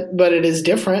improvement, but it is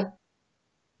different.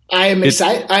 I am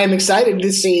excited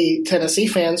to see Tennessee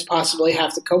fans possibly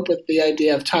have to cope with the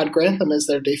idea of Todd Grantham as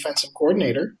their defensive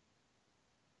coordinator.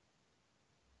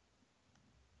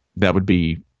 That would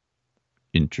be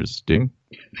interesting.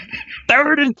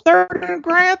 Third and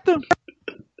Grantham.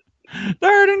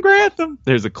 Third and Grantham.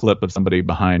 There's a clip of somebody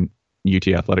behind UT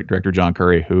Athletic Director John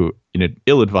Currie who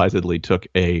ill-advisedly took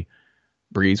a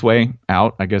breezeway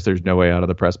out. I guess there's no way out of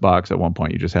the press box. At one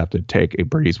point, you just have to take a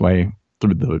breezeway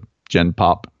through the Gen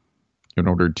Pop in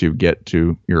order to get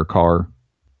to your car,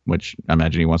 which I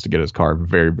imagine he wants to get his car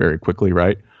very, very quickly,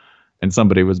 right? And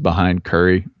somebody was behind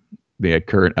Currie, the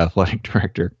current athletic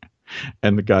director,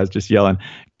 and the guy's just yelling,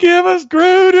 "Give us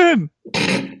Gruden!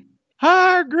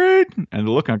 Hire Gruden!" And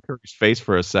the look on Curry's face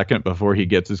for a second before he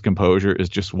gets his composure is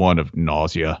just one of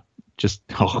nausea. Just,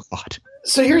 oh God.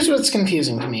 So here's what's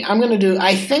confusing to me.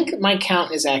 I think my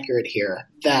count is accurate here,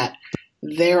 that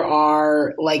there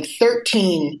are like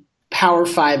 13 Power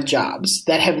 5 jobs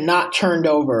that have not turned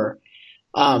over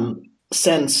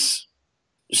since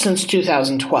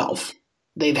 2012.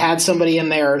 They've had somebody in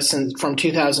there from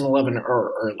 2011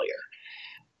 or earlier.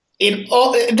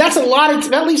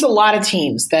 That leaves a lot of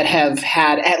teams that have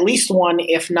had at least one,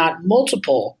 if not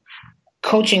multiple,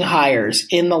 coaching hires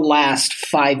in the last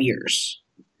 5 years.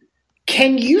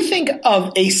 Can you think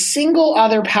of a single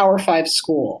other Power 5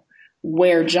 school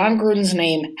where John Gruden's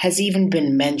name has even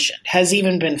been mentioned, has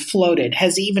even been floated,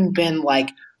 has even been like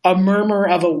a murmur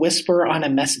of a whisper on a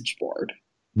message board?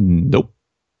 Nope.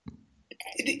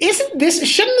 Shouldn't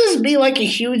this be like a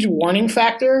huge warning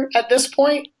factor at this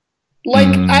point? Like,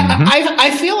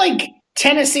 I feel like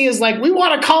Tennessee is like, we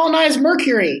want to colonize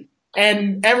Mercury.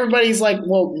 And everybody's like,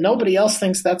 well, nobody else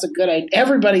thinks that's a good idea.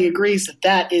 Everybody agrees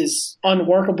that is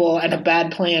unworkable and a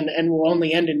bad plan and will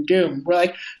only end in doom. We're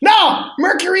like, no,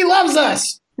 Mercury loves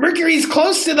us. Mercury's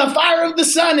close to the fire of the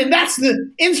sun, and that's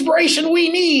the inspiration we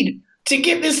need to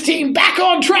get this team back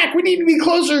on track. We need to be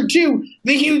closer to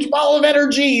the huge ball of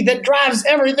energy that drives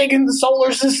everything in the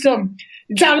solar system.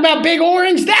 You talk about Big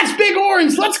Orange? That's Big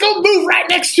Orange. Let's go move right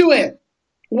next to it.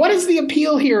 What is the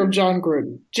appeal here of John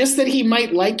Gruden? Just that he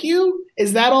might like you?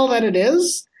 Is that all that it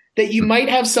is? That you might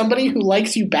have somebody who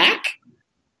likes you back?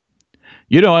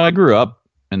 You know, I grew up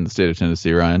in the state of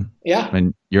Tennessee, Ryan. Yeah.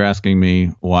 And you're asking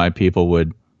me why people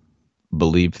would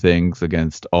believe things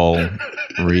against all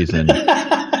reason,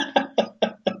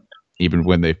 even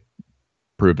when they've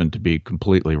proven to be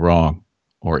completely wrong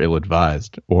or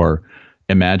ill-advised or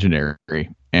imaginary.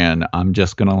 And I'm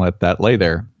just going to let that lay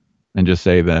there and just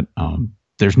say that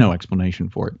there's no explanation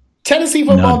for it. Tennessee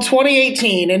football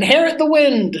 2018, inherit the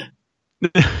wind.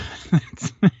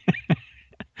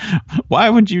 Why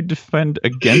would you defend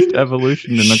against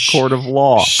evolution in a court of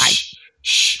law?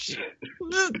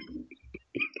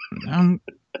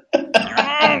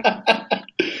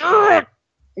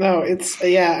 No, it's,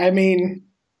 yeah, I mean,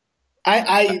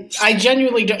 I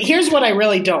genuinely don't. Here's what I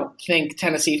really don't think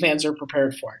Tennessee fans are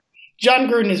prepared for. John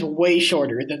Gruden is way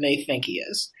shorter than they think he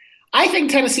is. I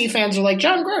think Tennessee fans are like,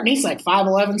 John Gruden, he's like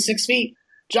 5'11", 6 feet.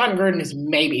 John Gruden is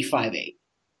maybe 5'8".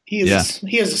 He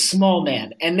is a small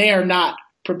man, and they are not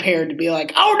prepared to be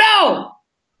like, oh no,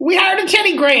 we hired a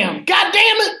Teddy Graham. God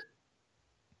damn it.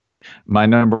 My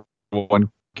number one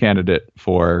candidate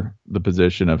for the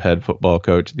position of head football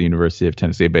coach at the University of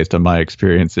Tennessee, based on my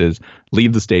experiences,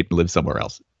 leave the state and live somewhere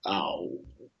else. Oh.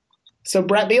 So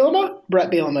Brett Bielema? Brett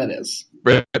Bielema it is.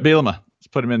 Brett Bielema. Let's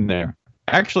put him in there.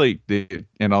 Actually,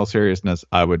 in all seriousness,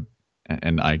 I would,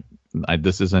 and I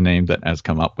this is a name that has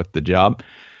come up with the job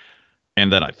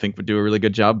and that I think would do a really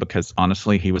good job because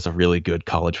honestly, he was a really good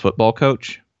college football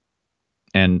coach.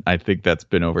 And I think that's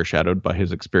been overshadowed by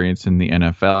his experience in the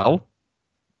NFL.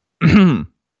 And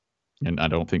I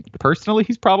don't think personally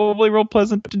he's probably real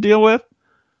pleasant to deal with.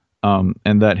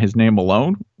 And that his name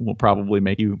alone will probably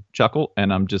make you chuckle.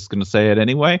 And I'm just going to say it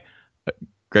anyway.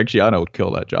 Greg Schiano would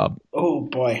kill that job. Oh,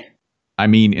 boy. I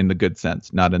mean, in the good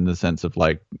sense, not in the sense of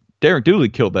like Derek Dooley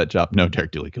killed that job. No, Derek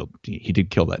Dooley he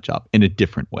did kill that job in a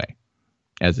different way,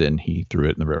 as in he threw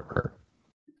it in the river.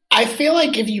 I feel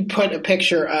like if you put a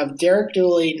picture of Derek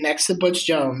Dooley next to Butch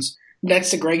Jones, next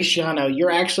to Greg Schiano,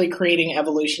 you're actually creating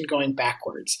evolution going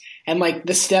backwards. And like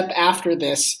the step after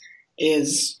this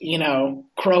is, you know,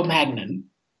 Cro-Magnon.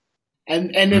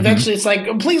 And eventually it's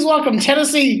like, please welcome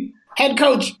Tennessee head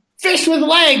coach Fish with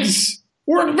Legs.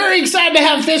 We're very excited to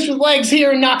have Fish with Legs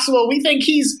here in Knoxville. We think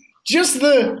he's just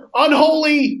the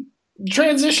unholy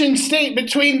transition state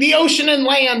between the ocean and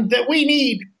land that we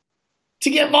need to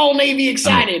get Vol Navy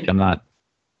excited. I'm not.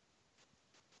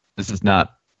 This is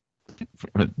not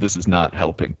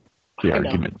helping the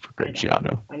argument for Greg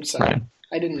Schiano. I'm sorry.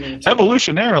 I didn't mean to.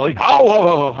 Evolutionarily.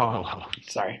 Oh.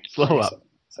 Sorry. Slow up.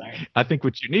 Sorry. I think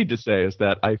what you need to say is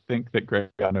that I think that Greg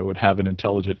Schiano would have an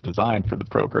intelligent design for the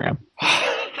program.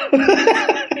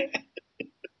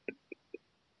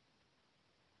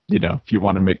 If you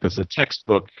want to make this a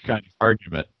textbook kind of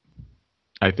argument,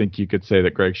 I think you could say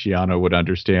that Greg Schiano would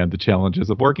understand the challenges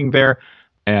of working there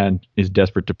and is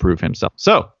desperate to prove himself.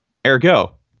 So,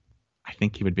 ergo, I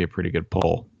think he would be a pretty good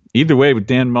poll. Either way, with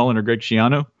Dan Mullen or Greg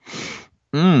Schiano,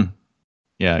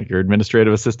 yeah, your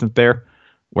administrative assistant there,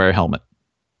 wear a helmet.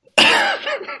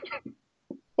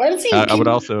 Why does he? I would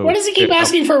also. Why does he keep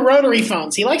asking for rotary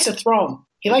phones? He likes to throw them.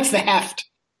 He likes the heft.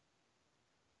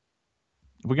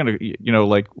 We're gonna,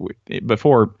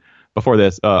 before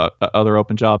this, other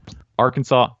open jobs,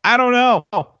 Arkansas. I don't know,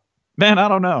 man. I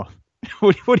don't know.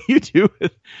 what do you do?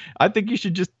 I think you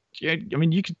should just. I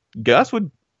mean, you could. Gus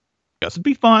would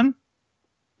be fun.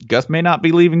 Gus may not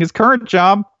be leaving his current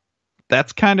job.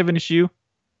 That's kind of an issue.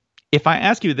 If I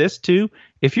ask you this too,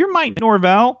 if you're Mike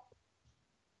Norvell,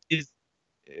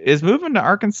 is moving to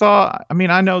Arkansas. I mean,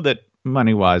 I know that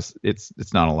money wise, it's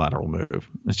not a lateral move.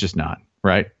 It's just not,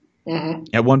 right? Mm-hmm.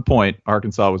 At one point,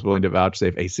 Arkansas was willing to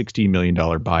vouchsafe a $16 million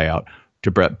buyout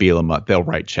to Brett Bielema. They'll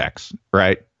write checks,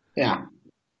 right? Yeah.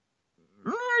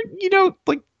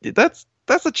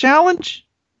 That's a challenge.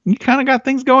 You kind of got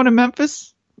things going in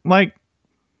Memphis. I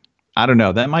don't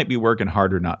know. That might be working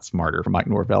harder, not smarter for Mike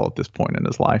Norvell at this point in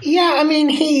his life. Yeah, I mean,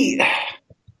 he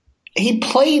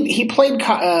played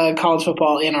college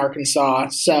football in Arkansas,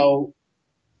 so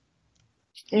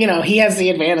he has the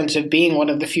advantage of being one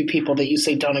of the few people that you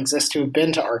say don't exist who have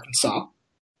been to Arkansas.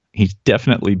 He's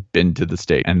definitely been to the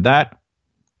state, and that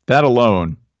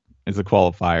alone is a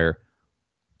qualifier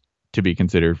to be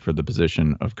considered for the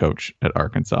position of coach at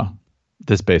Arkansas.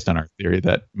 This based on our theory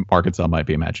that Arkansas might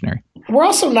be imaginary. We're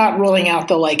also not ruling out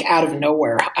the out of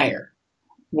nowhere hire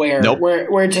where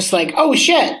we're just oh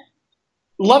shit,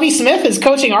 Lovie Smith is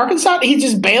coaching Arkansas. He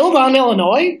just bailed on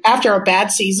Illinois after a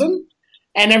bad season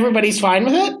and everybody's fine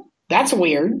with it. That's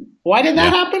weird. Why did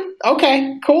that happen?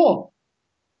 Okay, cool.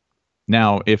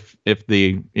 Now, if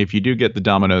you do get the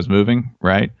dominoes moving,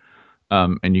 right,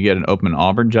 and you get an open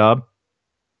Auburn job.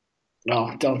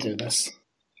 No, don't do this.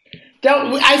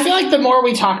 I feel like the more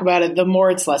we talk about it, the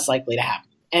more it's less likely to happen.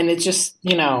 And it's just,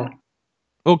 Well,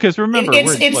 because remember,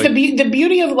 it's the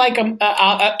beauty of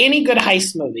any good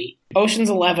heist movie,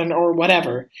 Ocean's 11 or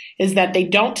whatever, is that they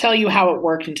don't tell you how it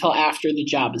worked until after the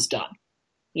job is done.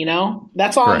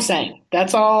 That's all I'm saying.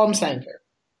 That's all I'm saying here.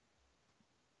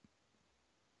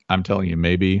 I'm telling you,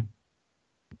 maybe,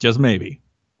 just maybe,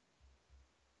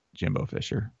 Jimbo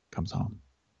Fisher comes home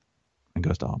and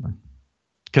goes to Auburn.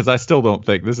 Because I still don't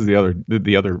think this is the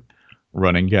other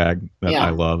running gag that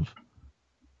I love.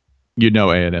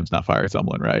 A&M's not fired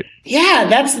someone, right? Yeah,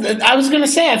 I was going to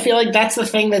say, I feel like that's the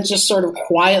thing that's just sort of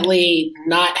quietly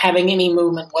not having any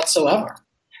movement whatsoever.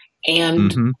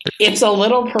 And it's a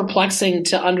little perplexing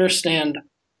to understand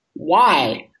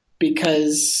why,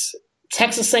 because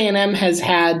Texas A&M has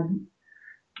had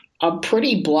a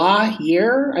pretty blah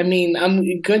year. I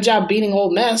mean, good job beating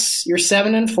Ole Miss. You're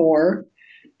 7-4.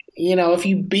 If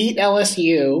you beat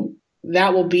LSU,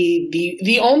 that will be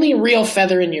the only real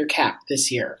feather in your cap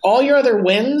this year. All your other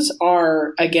wins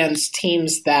are against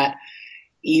teams that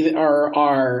either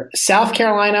are South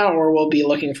Carolina or will be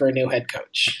looking for a new head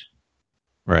coach.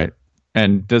 Right.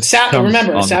 And this South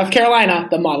Carolina,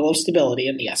 the model of stability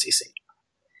in the SEC.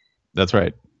 That's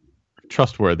right.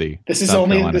 Trustworthy. This is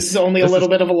only a little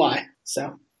bit of a lie.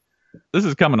 So this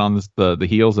is coming on the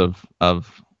heels of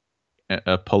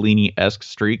a Pelini-esque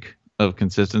streak of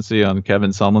consistency on Kevin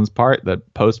Sumlin's part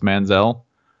that post Manziel.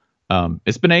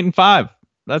 It's been 8-5.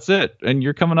 That's it. And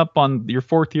you're coming up on your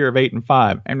fourth year of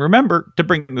 8-5. And remember, to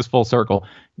bring this full circle,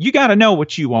 you got to know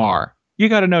what you are. You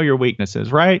got to know your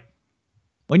weaknesses, right?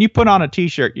 When you put on a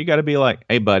t-shirt, you got to be like,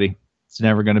 hey, buddy, it's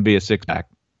never going to be a six-pack.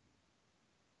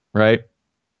 Right?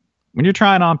 When you're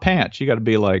trying on pants, you got to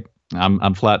be like,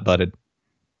 I'm flat-butted.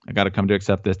 I got to come to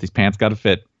accept this. These pants got to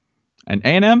fit. And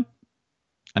A&M,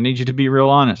 I need you to be real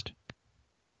honest.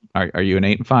 Are you an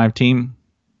 8-5 team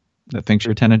that thinks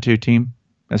you're a 10-2 team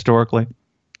historically?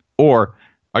 Or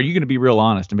are you going to be real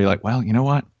honest and be like, well, you know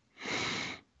what?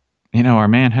 Our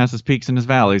man has his peaks and his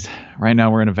valleys. Right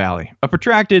now we're in a valley. A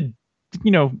protracted,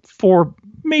 4,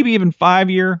 maybe even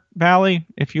 5-year valley.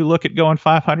 If you look at going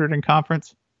 500 in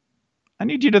conference, I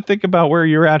need you to think about where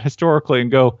you're at historically and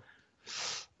go,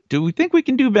 do we think we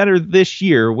can do better this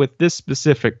year with this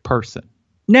specific person?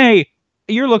 Nay,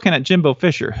 you're looking at Jimbo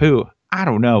Fisher, who, I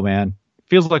don't know, man,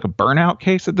 feels like a burnout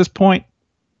case at this point.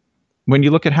 When you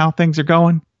look at how things are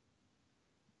going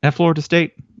at Florida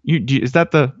State, Is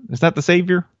that the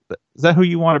savior? Is that who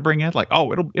you want to bring in? Like,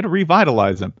 oh, it'll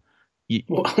revitalize him.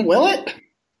 Will it?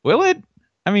 Will it?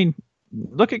 I mean,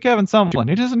 look at Kevin Sumlin.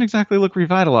 He doesn't exactly look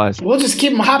revitalized. We'll just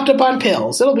keep him hopped up on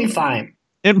pills. It'll be fine.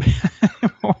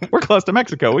 We're close to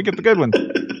Mexico. We get the good ones.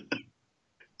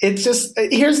 It's just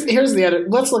here's the other.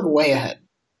 Let's look way ahead.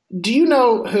 Do you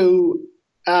know who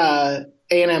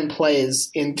A&M plays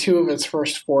in 2 of its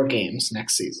first 4 games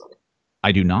next season?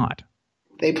 I do not.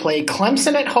 They play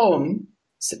Clemson at home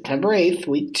September 8th,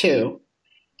 week 2.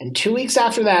 And 2 weeks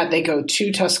after that, they go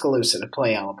to Tuscaloosa to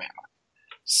play Alabama.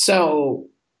 So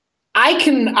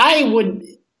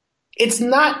it's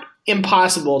not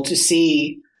impossible to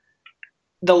see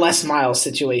the Les Miles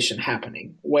situation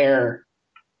happening where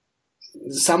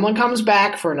someone comes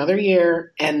back for another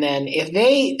year, and then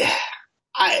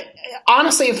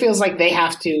honestly, it feels like they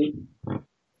have to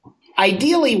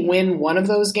ideally win one of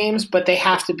those games, but they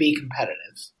have to be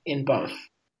competitive in both,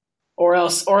 or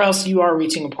else you are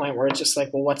reaching a point where it's just like,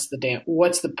 well, what's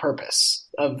the purpose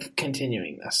of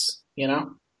continuing this? You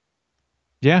know?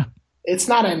 Yeah, it's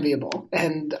not enviable,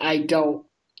 and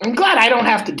I'm glad I don't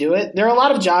have to do it. There are a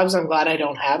lot of jobs I'm glad I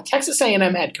don't have. Texas A&M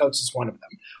head coach is one of them,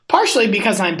 partially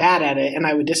because I'm bad at it and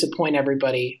I would disappoint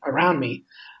everybody around me,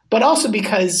 but also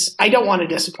because I don't want to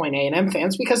disappoint A&M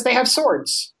fans because they have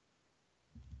swords.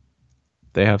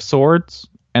 They have swords,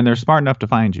 and they're smart enough to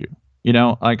find you. You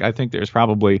know, like, I think there's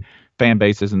probably fan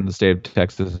bases in the state of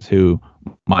Texas who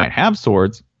might have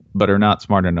swords, but are not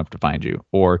smart enough to find you,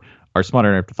 or are smart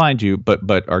enough to find you, but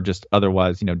are just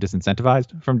otherwise,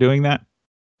 disincentivized from doing that.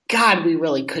 God, we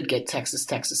really could get Texas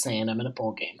A&M in a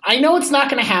bowl game. I know it's not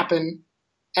going to happen,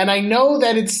 and I know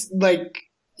that it's like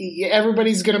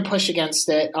everybody's going to push against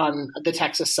it on the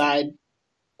Texas side,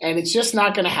 and it's just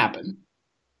not going to happen.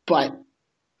 But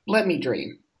let me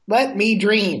dream. Let me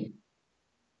dream.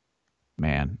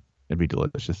 Man, it'd be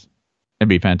delicious. It'd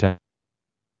be fantastic.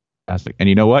 And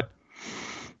you know what?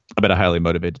 I bet a highly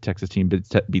motivated Texas team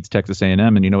beats Texas A&M,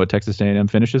 and you know what Texas A&M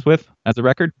finishes with as a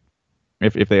record?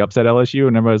 If they upset LSU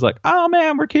and everybody's like, oh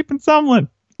man, we're keeping Sumlin.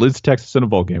 Lose to Texas in a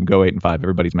bowl game, go 8-5.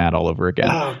 Everybody's mad all over again.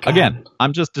 Oh, again,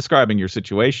 I'm just describing your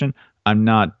situation. I'm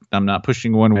not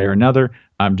pushing one way or another.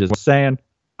 I'm just saying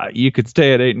you could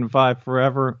stay at 8-5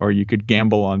 forever, or you could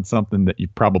gamble on something that you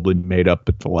probably made up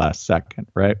at the last second,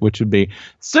 right? Which would be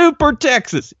super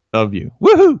Texas of you.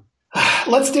 Woohoo!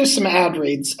 Let's do some ad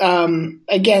reads.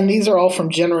 Again, these are all from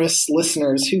generous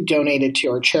listeners who donated to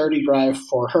our charity drive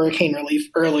for hurricane relief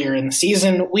earlier in the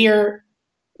season.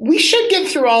 We should get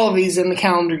through all of these in the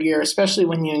calendar year, especially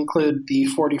when you include the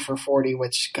 40 for 40,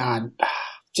 which, God,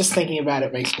 just thinking about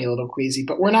it makes me a little queasy.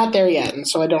 But we're not there yet, and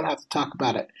so I don't have to talk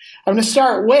about it. I'm going to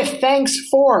start with thanks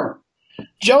for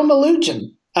Joe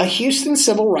Malugin, a Houston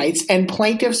civil rights and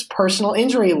plaintiff's personal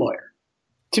injury lawyer.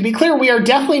 To be clear, we are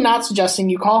definitely not suggesting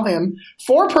you call him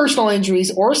for personal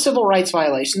injuries or civil rights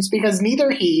violations, because neither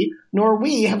he nor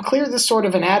we have cleared this sort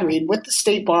of an ad read with the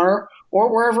state bar or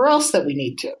wherever else that we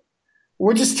need to.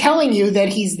 We're just telling you that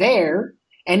he's there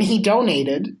and he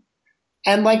donated.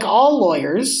 And like all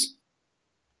lawyers,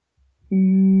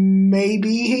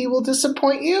 maybe he will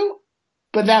disappoint you,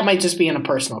 but that might just be in a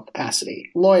personal capacity.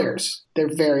 Lawyers,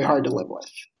 they're very hard to live with.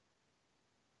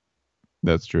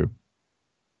 That's true.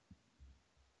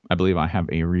 I believe I have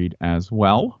a read as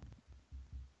well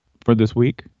for this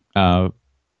week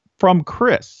from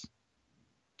Chris.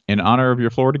 In honor of your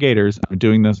Florida Gators, I'm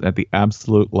doing this at the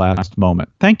absolute last moment.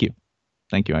 Thank you.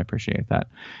 Thank you. I appreciate that.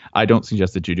 I don't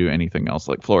suggest that you do anything else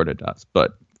like Florida does,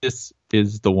 but this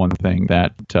is the one thing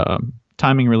that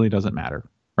timing really doesn't matter,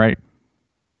 right?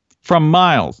 From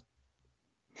Miles.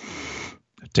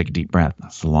 Take a deep breath.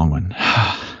 That's a long one.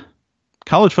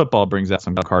 College football brings out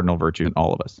some cardinal virtue in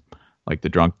all of us, like the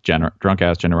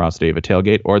drunk-ass generosity of a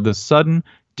tailgate, or the sudden,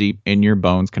 deep in your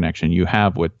bones connection you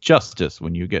have with justice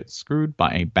when you get screwed by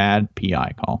a bad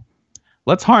PI call.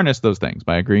 Let's harness those things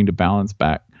by agreeing to balance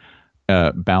back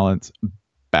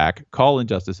call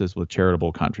injustices with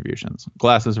charitable contributions.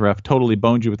 Glasses ref totally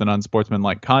boned you with an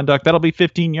unsportsmanlike conduct. That'll be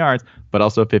 15 yards, but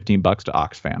also $15 to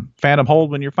Oxfam. Phantom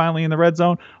hold when you're finally in the red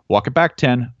zone. Walk it back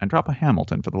 10 and drop a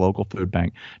Hamilton for the local food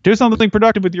bank. Do something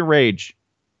productive with your rage.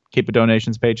 Keep a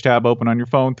donations page tab open on your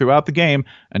phone throughout the game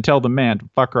and tell the man to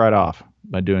fuck right off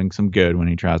by doing some good when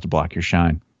he tries to block your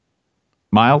shine.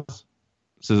 Miles,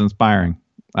 this is inspiring.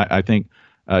 I think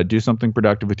do something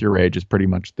productive with your rage is pretty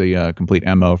much the complete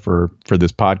MO for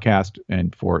this podcast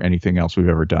and for anything else we've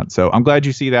ever done. So I'm glad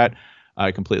you see that.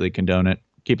 I completely condone it.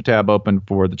 Keep a tab open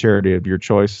for the charity of your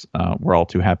choice. We're all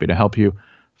too happy to help you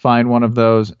find one of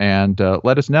those, and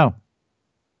let us know.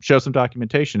 show some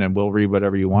documentation, and we'll read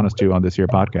whatever you want us to on this here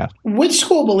podcast. Which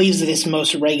school believes it is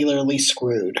most regularly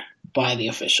screwed by the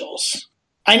officials?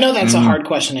 I know that's a hard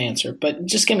question to answer, but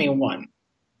just give me one.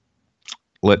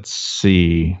 Let's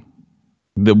see.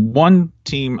 The one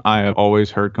team I have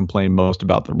always heard complain most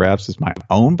about the refs is my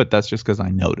own, but that's just because I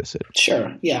notice it.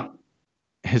 Sure, yeah.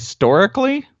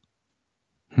 Historically,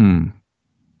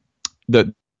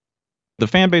 the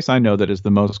fan base I know that is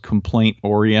the most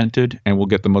complaint-oriented and will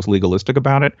get the most legalistic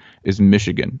about it is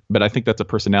Michigan. But I think that's a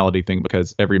personality thing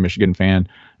because every Michigan fan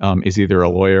is either a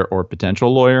lawyer or a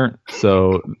potential lawyer.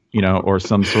 So, or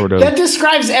some sort of... That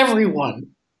describes everyone.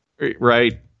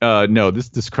 Right? No, this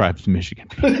describes Michigan.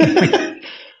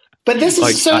 But this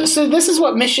is so this is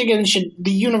what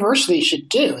the university should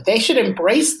do. They should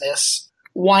embrace this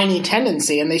whiny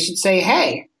tendency, and they should say,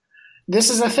 hey, this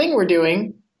is a thing we're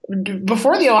doing.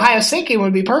 Before the Ohio State game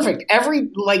would be perfect.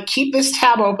 Keep this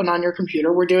tab open on your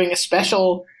computer. We're doing a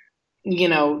special,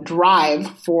 drive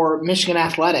for Michigan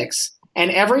athletics.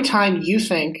 And every time you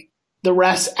think the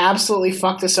refs absolutely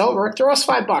fucked us over, throw us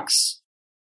 $5.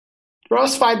 Throw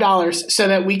us $5 so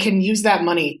that we can use that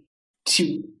money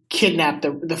to kidnap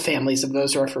the families of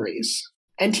those referees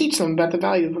and teach them about the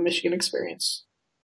value of the Michigan experience.